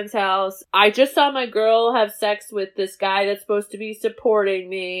the friend's house. I just saw my girl have sex with this guy that's supposed to be supporting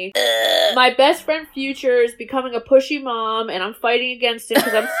me. My best friend Future is becoming a pushy mom, and I'm fighting against him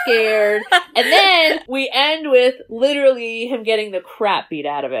because I'm scared. And then we end with literally him getting the crap beat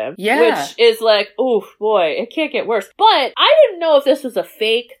out of him. Yeah. Which is like, oof, boy, it can't get worse. But I didn't know if this was a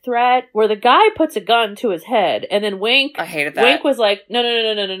fake threat where the guy puts a gun to his head, and then Wink, I hated that. Wink was like, no.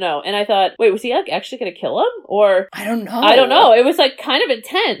 And I thought, wait, was he like actually going to kill him? Or I don't know. I don't know. It was like kind of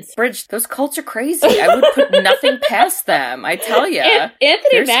intense. Bridge, those cults are crazy. I would put nothing past them. I tell you.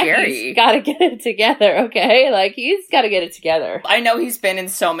 Anthony Mackie's got to get it together, okay? Like, he's got to get it together. I know he's been in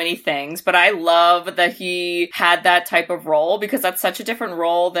so many things, but I love that he had that type of role, because that's such a different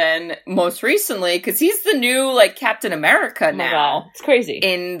role than most recently, because he's the new, like, Captain America now. God. It's crazy.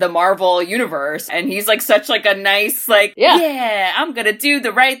 In the Marvel universe. And he's, like, such, like, a nice, like, yeah, I'm gonna do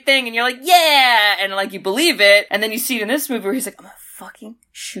the right thing. And you're like, yeah! And, like, you believe it. And then you see it in this movie where he's like, I'm gonna fucking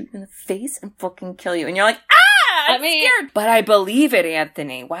shoot you in the face and fucking kill you. And you're like, I'm scared. But I believe it,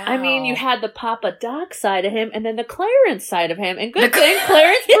 Anthony. Wow. I mean, you had the Papa Doc side of him and then the Clarence side of him. And good thing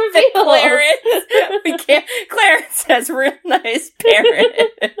Clarence revealed. Clarence has real nice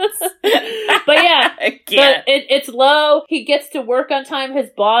parents. But yeah, can't. But it's low. He gets to work on time. His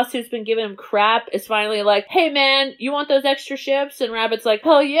boss, who's been giving him crap, is finally like, hey man, you want those extra shifts? And Rabbit's like,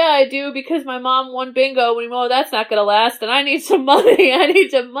 hell yeah, I do, because my mom won bingo. We know that's not gonna last, and I need some money. I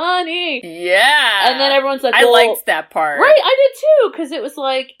need some money. Yeah. And then everyone's like, I well, liked that part. Right, I did too, because it was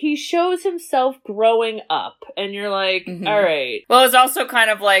like, he shows himself growing up, and you're like, all right. Well, it was also kind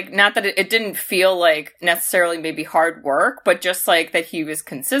of like, not that it didn't feel like necessarily maybe hard work, but just like that he was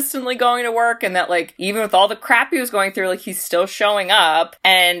consistently going to work, and that like, even with all the crap he was going through, like he's still showing up.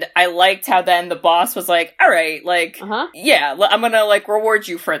 And I liked how then the boss was like, all right, like, yeah, I'm gonna like reward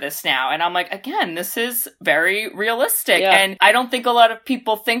you for this now. And I'm like, again, this is very realistic. Yeah. And I don't think a lot of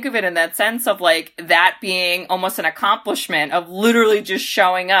people think of it in that sense of like that being almost an accomplishment of literally just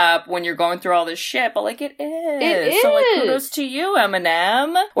showing up when you're going through all this shit. But like, it is. It is. So like, kudos to you,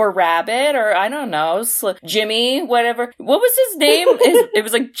 Eminem, or Rabbit, or I don't know, Jimmy, whatever. What was his name? It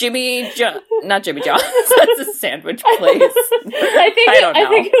was like not Jimmy John's. That's a sandwich place. I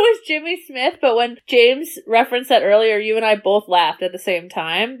think it was Jimmy Smith, but when James referenced that earlier, you and I both laughed at the same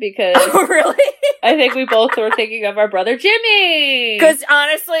time because oh, really? I think we both were thinking of our brother Jimmy. Because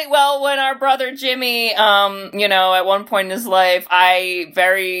honestly, well, when our brother Jimmy, you know, at one point in his life, I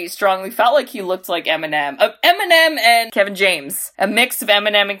very strongly felt like he looked like Eminem. Eminem and Kevin James. A mix of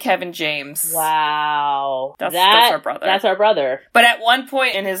Eminem and Kevin James. Wow. That's our brother. That's our brother. But at one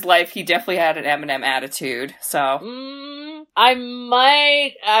point in his life, he definitely had an Eminem attitude, so...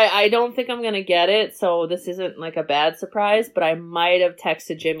 I don't think I'm gonna get it, so this isn't like a bad surprise, but I might have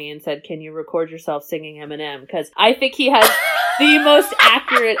texted Jimmy and said, can you record yourself singing Eminem? Because I think he has the most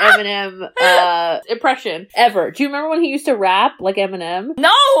accurate Eminem impression ever. Do you remember when he used to rap like Eminem? No!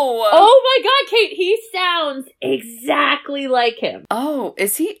 Oh my god, Kate, he sounds exactly like him. Oh,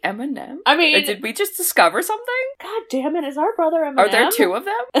 is he Eminem? I mean... Did we just discover something? God damn it, is our brother Eminem? Are there two of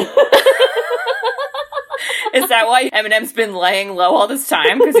them? Is that why Eminem's been laying low all this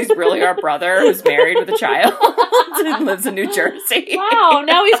time? Because he's really our brother who's married with a child and lives in New Jersey. Wow,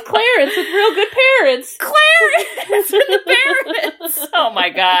 now he's Clarence with real good parents. Clarence and the parents! Oh my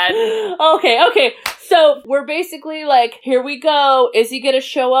god. Okay. So we're basically like, here we go. Is he going to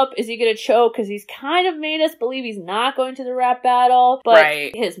show up? Is he going to choke? Because he's kind of made us believe he's not going to the rap battle.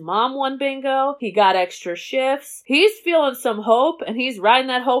 But his mom won bingo. He got extra shifts. He's feeling some hope, and he's riding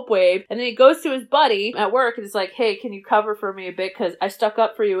that hope wave. And then he goes to his buddy at work, and he's like, hey, can you cover for me a bit? Because I stuck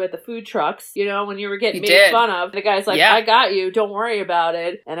up for you at the food trucks, you know, when you were getting made fun of. And the guy's like, I got you. Don't worry about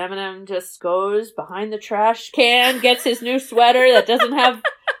it. And Eminem just goes behind the trash can, gets his new sweater that doesn't have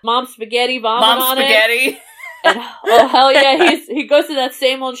Mom Spaghetti vomit on it. And, oh, hell yeah, he goes to that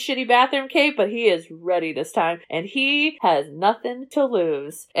same old shitty bathroom, Kate, but he is ready this time. And he has nothing to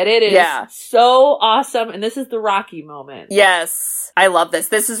lose. And it is so awesome. And this is the Rocky moment. Yes. I love this.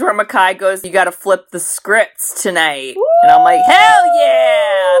 This is where Makai goes, you gotta flip the scripts tonight. Woo! And I'm like, hell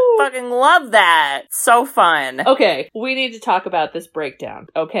yeah! Fucking love that. So fun. Okay, we need to talk about this breakdown,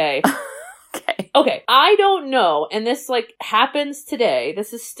 okay? Okay, I don't know, and this, like, happens today.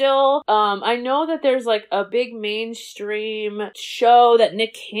 This is still, I know that there's, like, a big mainstream show that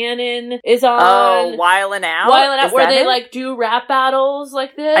Nick Cannon is on. Oh, Wildin' Out? Wildin' Out, where they, like, do rap battles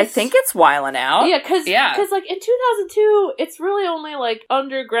like this. I think it's Wildin' Out. Yeah, cause, like, in 2002, it's really only, like,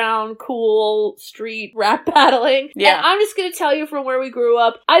 underground, cool, street rap battling. Yeah. And I'm just gonna tell you from where we grew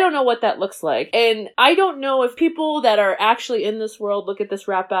up, I don't know what that looks like. And I don't know if people that are actually in this world look at this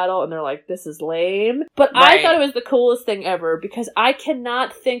rap battle and they're like, this is lame. But I thought it was the coolest thing ever because I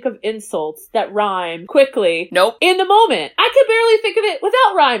cannot think of insults that rhyme quickly. Nope. In the moment. I could barely think of it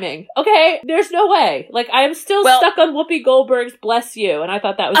without rhyming. Okay? There's no way. Like, I am still stuck on Whoopi Goldberg's Bless You, and I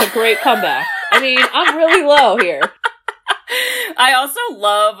thought that was a great comeback. I mean, I'm really low here. I also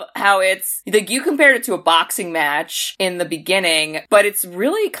love how it's, like, you compared it to a boxing match in the beginning, but it's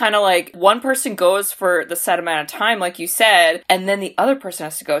really kind of like one person goes for the set amount of time, like you said, and then the other person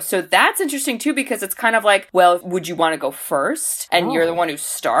has to go. So that's interesting, too, because it's kind of like, well, would you want to go first, and you're the one who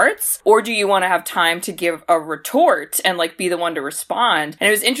starts? Or do you want to have time to give a retort and, like, be the one to respond? And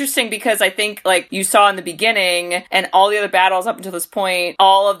it was interesting because I think, like, you saw in the beginning, and all the other battles up until this point,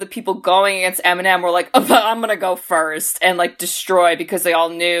 all of the people going against Eminem were like, oh, I'm gonna go first, and, like, destroy because they all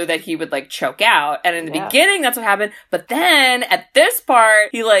knew that he would, like, choke out. And in the beginning, that's what happened. But then at this part,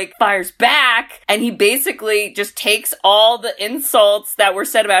 he, like, fires back and he basically just takes all the insults that were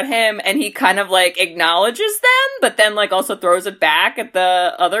said about him and he kind of, like, acknowledges them, but then, like, also throws it back at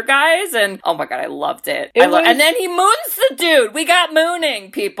the other guys. And oh my god, I loved it. And then he moons the dude. We got mooning,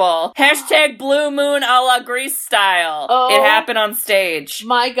 people. Hashtag Blue Moon a la Grease style. Oh, it happened on stage.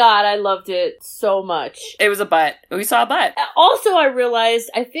 My god, I loved it so much. It was a butt. We saw a butt. Also, Also, I realized,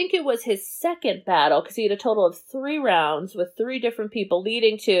 I think it was his second battle, because he had a total of 3 rounds with 3 different people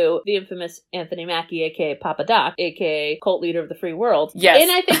leading to the infamous Anthony Mackie, aka Papa Doc, aka cult leader of the free world. Yes. And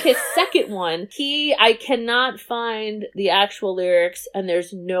I think his second one, I cannot find the actual lyrics, and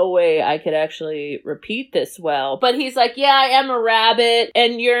there's no way I could actually repeat this well. But he's like, yeah, I am a rabbit,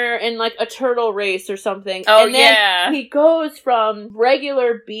 and you're in like a turtle race or something. Oh, and then he goes from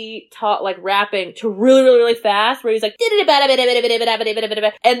regular beat, like rapping, to really, really, really fast, where he's like,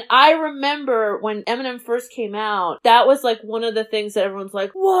 and I remember when Eminem first came out, that was like one of the things that everyone's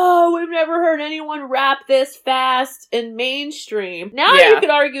like, whoa, we've never heard anyone rap this fast and mainstream. Now you could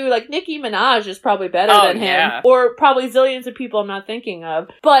argue like Nicki Minaj is probably better than him, or probably zillions of people I'm not thinking of.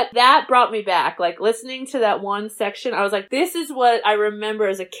 But that brought me back. Like, listening to that one section, I was like, this is what I remember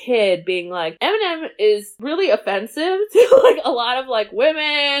as a kid being like, Eminem is really offensive to like a lot of like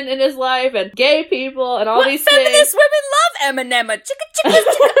women in his life and gay people and all these things. Feminist women love Eminem. Chicka, chicka,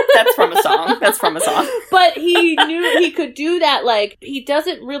 chicka. That's from a song. But he knew he could do that. Like, he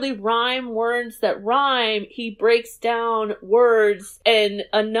doesn't really rhyme words that rhyme. He breaks down words and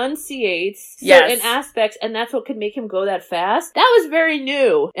enunciates certain aspects, and that's what could make him go that fast. That was very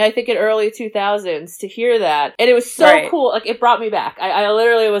new, I think, in early 2000s to hear that. And it was so cool. Like, it brought me back. I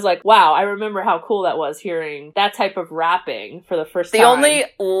literally was like, wow, I remember how cool that was, hearing that type of rapping for the first time. The only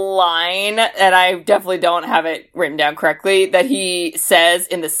line, and I definitely don't have it written down correctly, that he says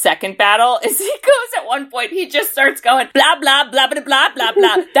in the second battle is he goes at one point, he just starts going, blah, blah, blah, blah, blah, blah,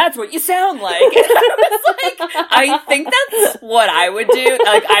 blah. That's what you sound like. And I was like, I think that's what I would do.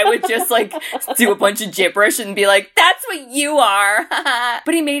 Like, I would just like do a bunch of gibberish and be like, that's what you are.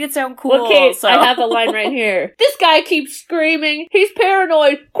 But he made it sound cool. Well, Kate, so I have the line right here. This guy keeps screaming. He's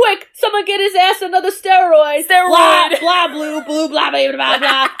paranoid. Quick, someone get his ass another steroid. Blah, blah, blue, blue, blah, blah, blah,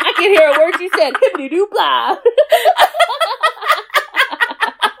 blah. I can't hear a word you said. Hibbity-doo, blah.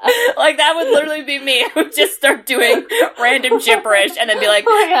 Like, that would literally be me. I would just start doing random gibberish and then be like,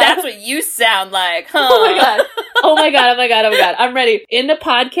 that's what you sound like, huh? Oh my god. Oh my god, oh my god, oh my god. I'm ready. In the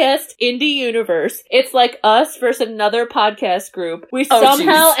podcast indie universe, it's like us versus another podcast group. We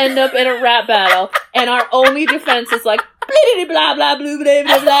somehow end up in a rap battle, and our only defense is like, blah, blah, blah, blah,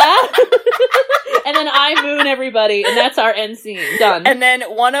 blah, blah. And then I moon everybody, and that's our end scene. Done. And then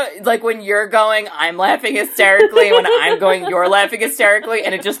when you're going, I'm laughing hysterically. When I'm going, you're laughing hysterically.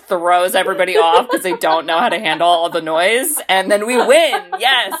 And it just throws everybody off because they don't know how to handle all the noise. And then we win.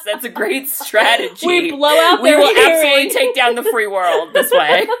 Yes, that's a great strategy. We blow out their hearing. We will absolutely take down the free world this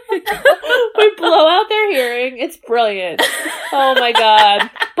way. We blow out their hearing. It's brilliant. Oh my god.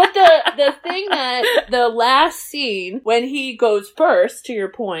 But the thing that the last scene, when he goes first, to your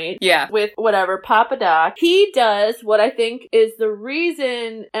point, with whatever, Papa Doc, he does what I think is the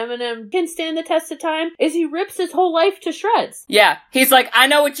reason Eminem can stand the test of time, is he rips his whole life to shreds. Yeah. He's like, I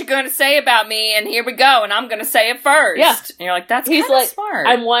know what you're going to say about me, and here we go, and I'm going to say it first. Yeah. And you're like, that's kind of smart.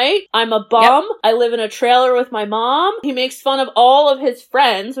 I'm white, I'm a bum, I live in a trailer with my mom. He makes fun of all of his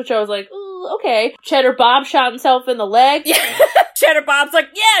friends, which I was like, ooh, okay. Cheddar Bob shot himself in the leg. Yeah. Cheddar Bob's like,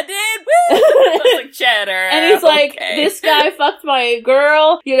 yeah, dude, woo! I was like, Cheddar. And he's like, this guy fucked my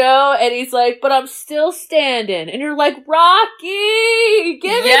girl, you know, and he's like, but I'm still standing. And you're like, Rocky,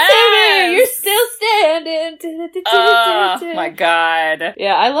 give it to me. You're still standing. Oh, my God.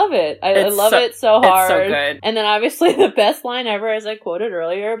 Yeah, I love it. I love it so hard. It's so good. And then obviously the best line ever, as I quoted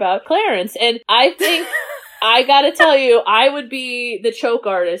earlier, about Clarence. And I think... I gotta tell you, I would be the choke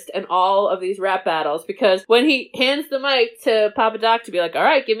artist in all of these rap battles, because when he hands the mic to Papa Doc to be like, all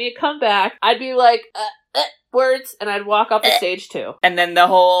right, give me a comeback, I'd be like, words, and I'd walk off the stage too. And then the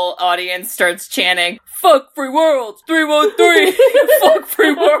whole audience starts chanting, fuck free world, 313, fuck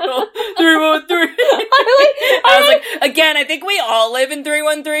free world, 313. I was like, again, I think we all live in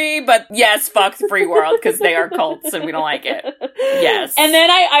 313, but yes, fuck free world, because they are cults and we don't like it. Yes. And then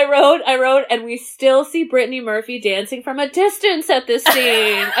I wrote, and we still see Brittany Murphy dancing from a distance at this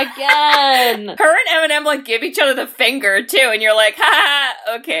scene. Again. Her and Eminem, like, give each other the finger, too, and you're like, ha,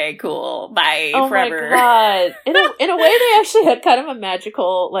 okay, cool, bye, forever. Oh my god. In a way, they actually had kind of a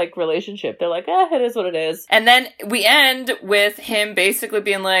magical, like, relationship. They're like, it is what it is. And then we end with him basically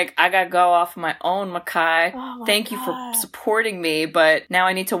being like, I gotta go off my own, Makai. Thank you for supporting me, but now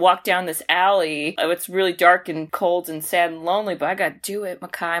I need to walk down this alley. Oh, it's really dark and cold and sad and lonely, but I gotta do it,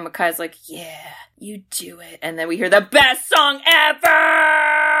 Makai. Makai's like, yeah, you do it. And then we hear the best song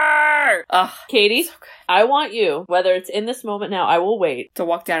ever! Ugh, Katie, so I want you, whether it's in this moment now, I will wait. To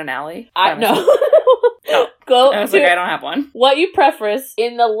walk down an alley? No. Oh. Go. I was like, I don't have one. What you preface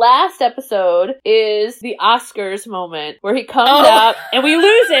in the last episode is the Oscars moment where he comes out and we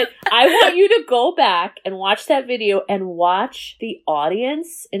lose it. I want you to go back and watch that video and watch the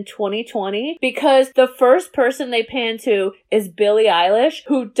audience in 2020, because the first person they pan to is Billie Eilish,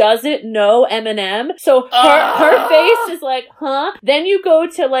 who doesn't know Eminem. So her face is like, huh? Then you go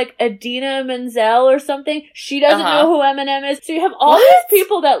to like Idina Menzel or something. She doesn't know who Eminem is. So you have all these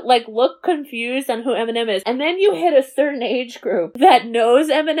people that like look confused on who Eminem is. And then you hit a certain age group that knows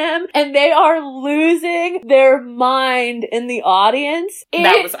Eminem and they are losing their mind in the audience.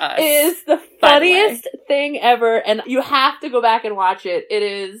 That was us. It is the funniest thing ever. And you have to go back and watch it.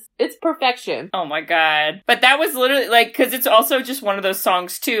 It's perfection. Oh my God. But that was literally like, cause it's also just one of those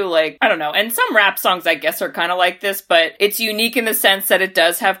songs too, like, I don't know. And some rap songs, I guess, are kind of like this, but it's unique in the sense that it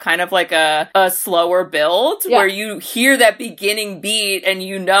does have kind of like a slower build where you hear that beginning beat and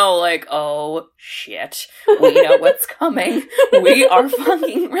you know, like, oh shit, we know what's coming. We are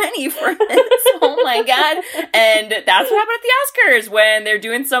fucking ready for this. Oh my God. And that's what happened at the Oscars when they're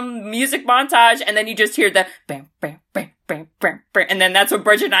doing some music montage and then you just hear the bam, bam, bam. And then that's when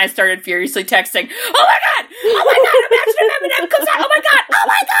Bridget and I started furiously texting, oh my God! Oh my God! Imagine if Eminem comes out! Oh my God! Oh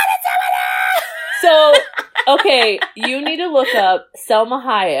my God! It's Eminem! So, okay, you need to look up Selma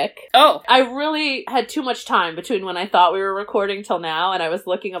Hayek. Oh. I really had too much time between when I thought we were recording till now, and I was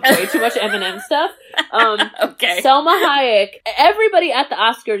looking up way too much Eminem stuff. Okay. Selma Hayek, everybody at the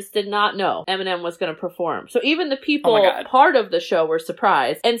Oscars did not know Eminem was going to perform. So even the people part of the show were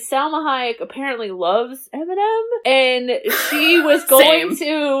surprised. And Selma Hayek apparently loves Eminem, and she was going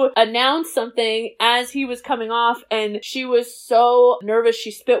to announce something as he was coming off, and she was so nervous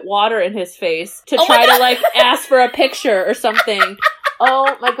she spit water in his face to try to like ask for a picture or something.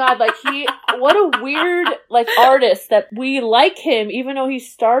 Oh my God, like what a weird, like, artist that we like him, even though he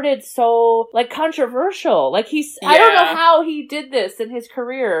started so, like, controversial. Like, I don't know how he did this in his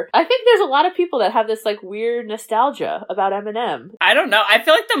career. I think there's a lot of people that have this, like, weird nostalgia about Eminem. I don't know. I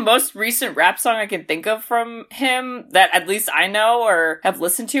feel like the most recent rap song I can think of from him that at least I know or have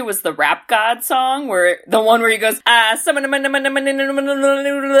listened to was the Rap God song, the one where he goes, and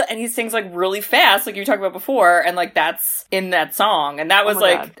he sings, like, really fast, like you were talking about before, and, like, that's in that song. And that was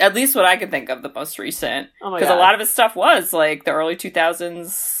at least what I can think of the most recent. Oh my God. Because a lot of his stuff was like the early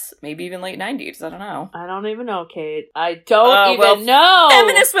 2000s, maybe even late 90s. I don't know. I don't even know, Kate. I don't even know.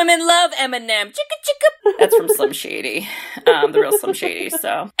 Feminist women love Eminem. Chicka chicka. That's from Slim Shady. The real Slim Shady.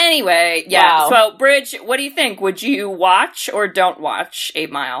 So anyway, yeah. Wow. So Bridge, what do you think? Would you watch or don't watch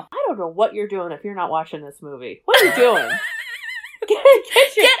 8 Mile? I don't know what you're doing if you're not watching this movie. What are you doing?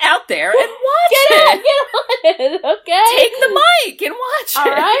 Get out there and watch it. Get on it, okay? Take the mic and watch it. All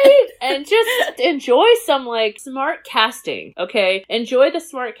right? And just enjoy some, like, smart casting, okay? Enjoy the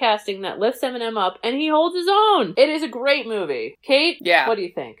smart casting that lifts Eminem up, and he holds his own. It is a great movie. Kate? Yeah. What do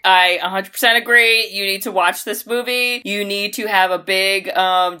you think? I 100% agree. You need to watch this movie. You need to have a big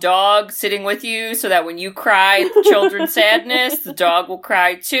dog sitting with you so that when you cry at the children's sadness, the dog will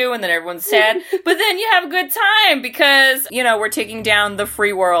cry too, and then everyone's sad. But then you have a good time because, you know, we're taking down the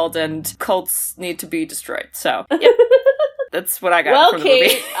free world and cults need to be destroyed. So, yep. That's what I got from the movie.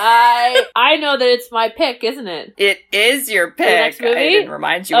 Kate, I know that it's my pick, isn't it? It is your pick. Next movie? I didn't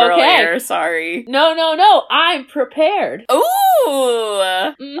remind you earlier. Sorry. No. I'm prepared. Ooh.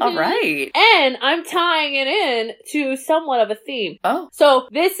 Mm-hmm. All right. And I'm tying it in to somewhat of a theme. Oh. So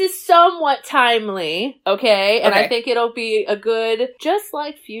this is somewhat timely, okay? And I think it'll be a good, just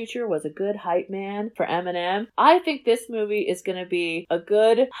like Future was a good hype man for Eminem, I think this movie is going to be a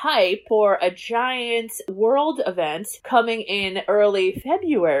good hype for a giant world event coming in early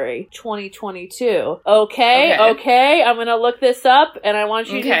February 2022. Okay. I'm gonna look this up, and I want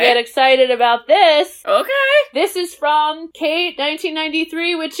you to get excited about this. Okay. This is from Kate,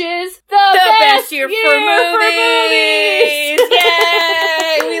 1993, which is the best year for movies.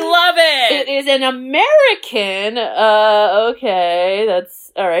 Yay! We love it. It is an American,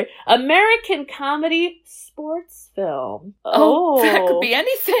 that's all right. American comedy sports film. Oh, that could be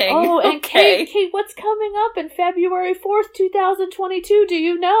anything. Oh, and Kate, what's coming up in February 4th, 2022? Do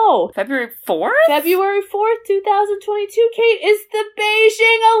you know? February 4th? February 4th, 2022, Kate, is the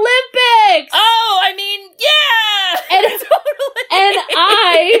Beijing Olympics! Oh, I mean, yeah! And, totally. And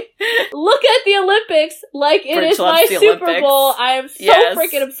I look at the Olympics like it is my Super Bowl. I am so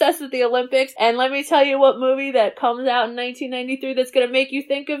freaking obsessed with the Olympics. And let me tell you what movie that comes out in 1993 that's going to make you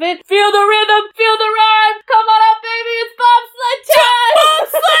think of it. Feel the rhythm, feel the rhyme. Come on up, baby, it's bobsled time!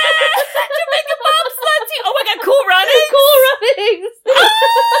 Bobsled! Jamaican bobsled team! Oh my God, Cool Runnings! Cool Runnings!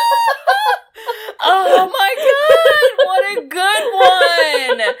 Oh my God, what a good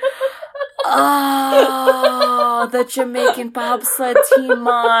one! Oh, the Jamaican bobsled team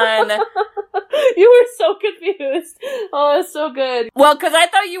on. You were so confused. Oh, it's so good. Well, because I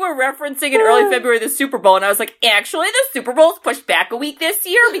thought you were referencing in early February the Super Bowl, and I was like, actually, the Super Bowl's pushed back a week this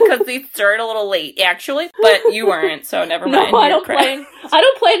year because they started a little late, actually. But you weren't, so never mind. No, I don't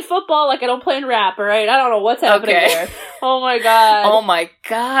play in football like I don't play in rap, all right? I don't know what's happening there. Oh my god. Oh my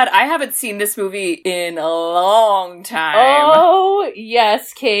god. I haven't seen this movie in a long time. Oh,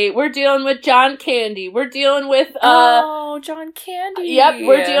 yes, Kate. We're dealing with John Candy. We're dealing with, John Candy. Yep,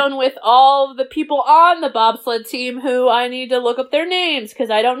 we're dealing with all the people on the bobsled team who I need to look up their names because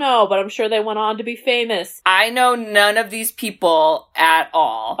I don't know, but I'm sure they went on to be famous. I know none of these people at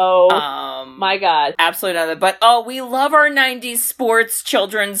all. Oh, my god. Absolutely none of them. But, we love our 90s sports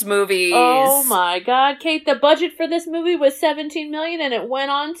children's movies. Oh my god, Kate, the budget for this movie was $17 million and it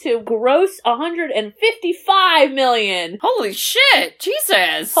went on to gross $155 million. Holy shit,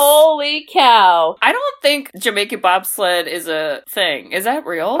 Jesus. Holy cow. I don't think Jamaican bobsled is a thing. Is that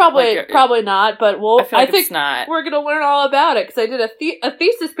real? Probably not, but I think it's not. We're gonna learn all about it, because I did a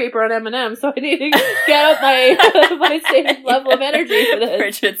thesis paper on Eminem, so I need to get up my same level of energy for this.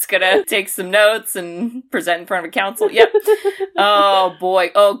 Bridget's gonna take some notes and present in front of a council. Yep. Oh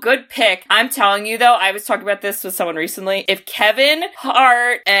boy. Oh, good pick. I'm telling you though, I was talking about this with someone recently. If Kevin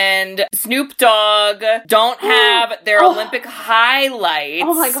Hart and Snoop Dogg don't have their Olympic highlights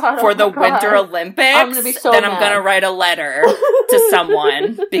for the Winter Olympics, I'm gonna be so then mad. I'm gonna write a letter to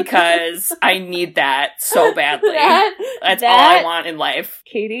someone because I need that so badly. That's all I want in life.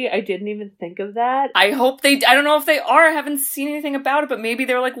 Katie, I didn't even think of that. I hope I don't know if they are. I haven't seen anything about it, but maybe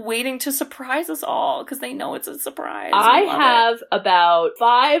they're like waiting to surprise us all because they know it's a surprise. I have about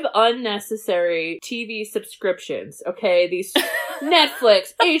 5 unnecessary TV subscriptions, okay? These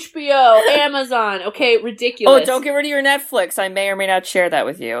Netflix, HBO, Amazon, okay? Ridiculous. Oh, don't get rid of your Netflix. I may or may not share that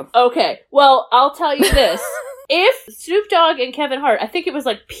with you. Okay, well, I'll tell you this. If Snoop Dogg and Kevin Hart, I think it was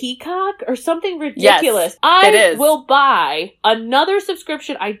like Peacock or something ridiculous, yes, I will buy another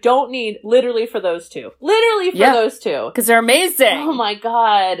subscription I don't need literally for those two. Literally for those two. Because they're amazing. Oh my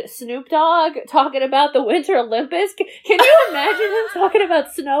god. Snoop Dogg talking about the Winter Olympics? Can you imagine him talking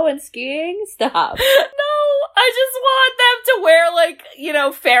about snow and skiing? Stop. No, I just want them to wear like,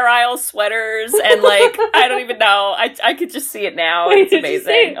 Fair Isle sweaters and like, I don't even know. I could just see it now. Wait, it's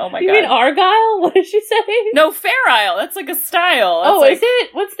amazing. Oh my god. You mean Argyle? What did she say? No, Fair Isle. That's like a style. That's is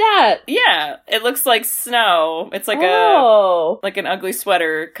it? What's that? Yeah, it looks like snow. It's like an ugly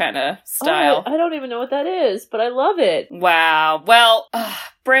sweater kind of style. I don't even know what that is, but I love it. Wow. Well,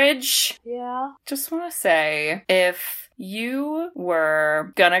 Bridge. Yeah? Just want to say, if you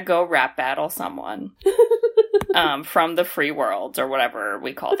were gonna go rap battle someone from the free world or whatever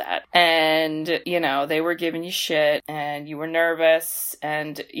we call that, and they were giving you shit and you were nervous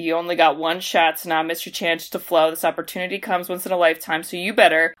and you only got one shot to not miss your chance to flow. This opportunity comes once in a lifetime, so you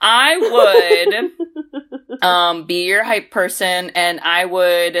better. I would be your hype person, and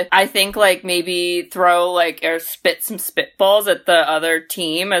I think like maybe throw or spit some spitballs at the other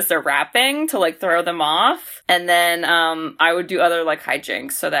team as they're rapping to like throw them off, and then I would do other like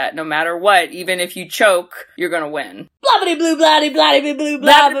hijinks so that no matter what, even if you choke, you're gonna win. Blobbity blue bloody bloody blue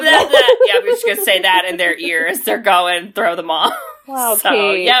blah blah blah. Yeah, we're just gonna say that in their ear as they're going, throw them off. Wow, so,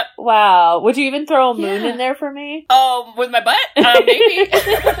 Kate. Yep. Wow. Would you even throw a moon in there for me? Oh, with my butt? Maybe.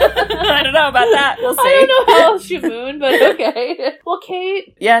 I don't know about that. We'll see. I don't know how else you moon, but okay. Well,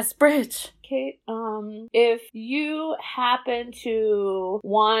 Kate. Yes, Bridge. Kate, if you happen to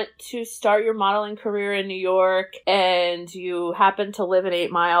want to start your modeling career in New York and you happen to live in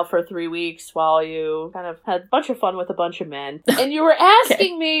 8 Mile for 3 weeks while you kind of had a bunch of fun with a bunch of men, and you were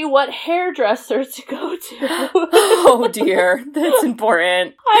asking me what hairdresser to go to. Oh dear, that's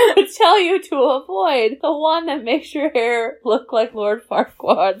important. I would tell you to avoid the one that makes your hair look like Lord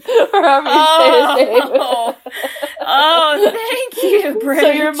Farquaad, or however you say his name. Oh, thank you, Bridge.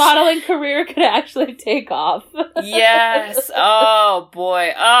 So your modeling career could actually take off. Yes. Oh,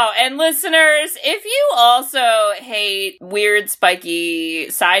 boy. Oh, and listeners, if you also hate weird, spiky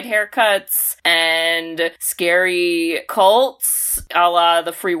side haircuts and scary cults a la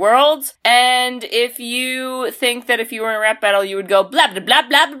the free world, and if you think that if you were in a rap battle, you would go blah, blah, blah,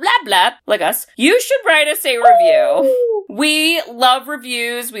 blah, blah, blah, blah, like us, you should write us a review. Ooh. We love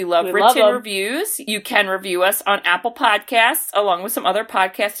reviews. We love written reviews. You can review us on Apple Podcasts along with some other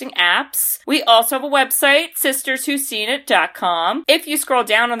podcasting apps. We also have a website, sisterswhoseenit.com. If you scroll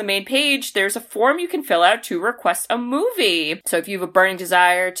down on the main page, there's a form you can fill out to request a movie. So if you have a burning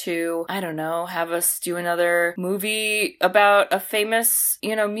desire to, I don't know, have us do another movie about a famous,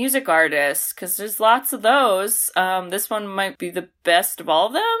 music artist, because there's lots of those. This one might be the best of all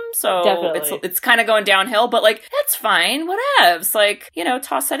of them. So it's kind of going downhill, but that's fine. fine. Whatevs. Like,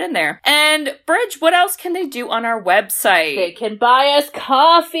 toss that in there. And Bridge, what else can they do on our website? They can buy us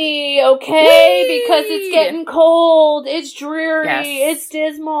coffee, okay? Whee! Because it's getting cold. It's dreary. Yes. It's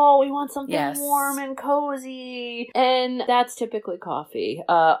dismal. We want something warm and cozy. And that's typically coffee.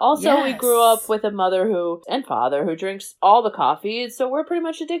 Also, we grew up with a mother and father who drinks all the coffee. So we're pretty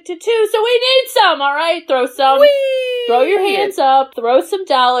much addicted too. So we need some, all right? Throw some. Whee! Throw your hands up. Throw some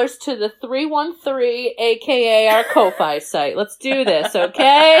dollars to the 313, aka our Ko-Fi site. Let's do this,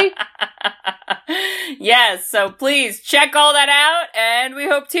 okay? Yes, so please check all that out, and we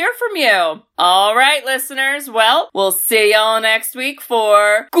hope to hear from you. All right, listeners, well, we'll see y'all next week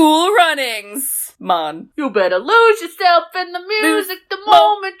for Cool Runnings. Mon. You better lose yourself in the music the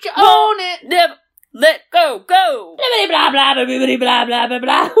moment you own it. Never let go. Blah, blah, blah, blah, blah, blah, blah,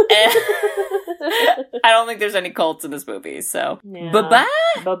 blah. I don't think there's any cults in this movie, so yeah. Bye-bye.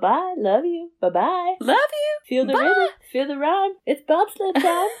 Bye-bye. Love you. Bye-bye. Love you. Feel the rhythm. Feel the rhyme. It's bobsled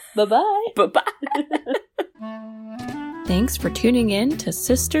time. Bye-bye. Bye-bye. Thanks for tuning in to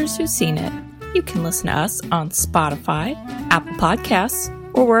Sisters Who've Seen It. You can listen to us on Spotify, Apple Podcasts,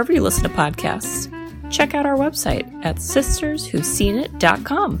 or wherever you listen to podcasts. Check out our website at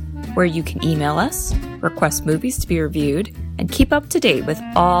sisterswho'veseenit.com, where you can email us, request movies to be reviewed, and keep up to date with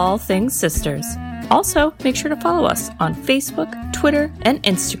all things sisters. Also, make sure to follow us on Facebook, Twitter, and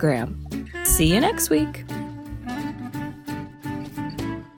Instagram. See you next week.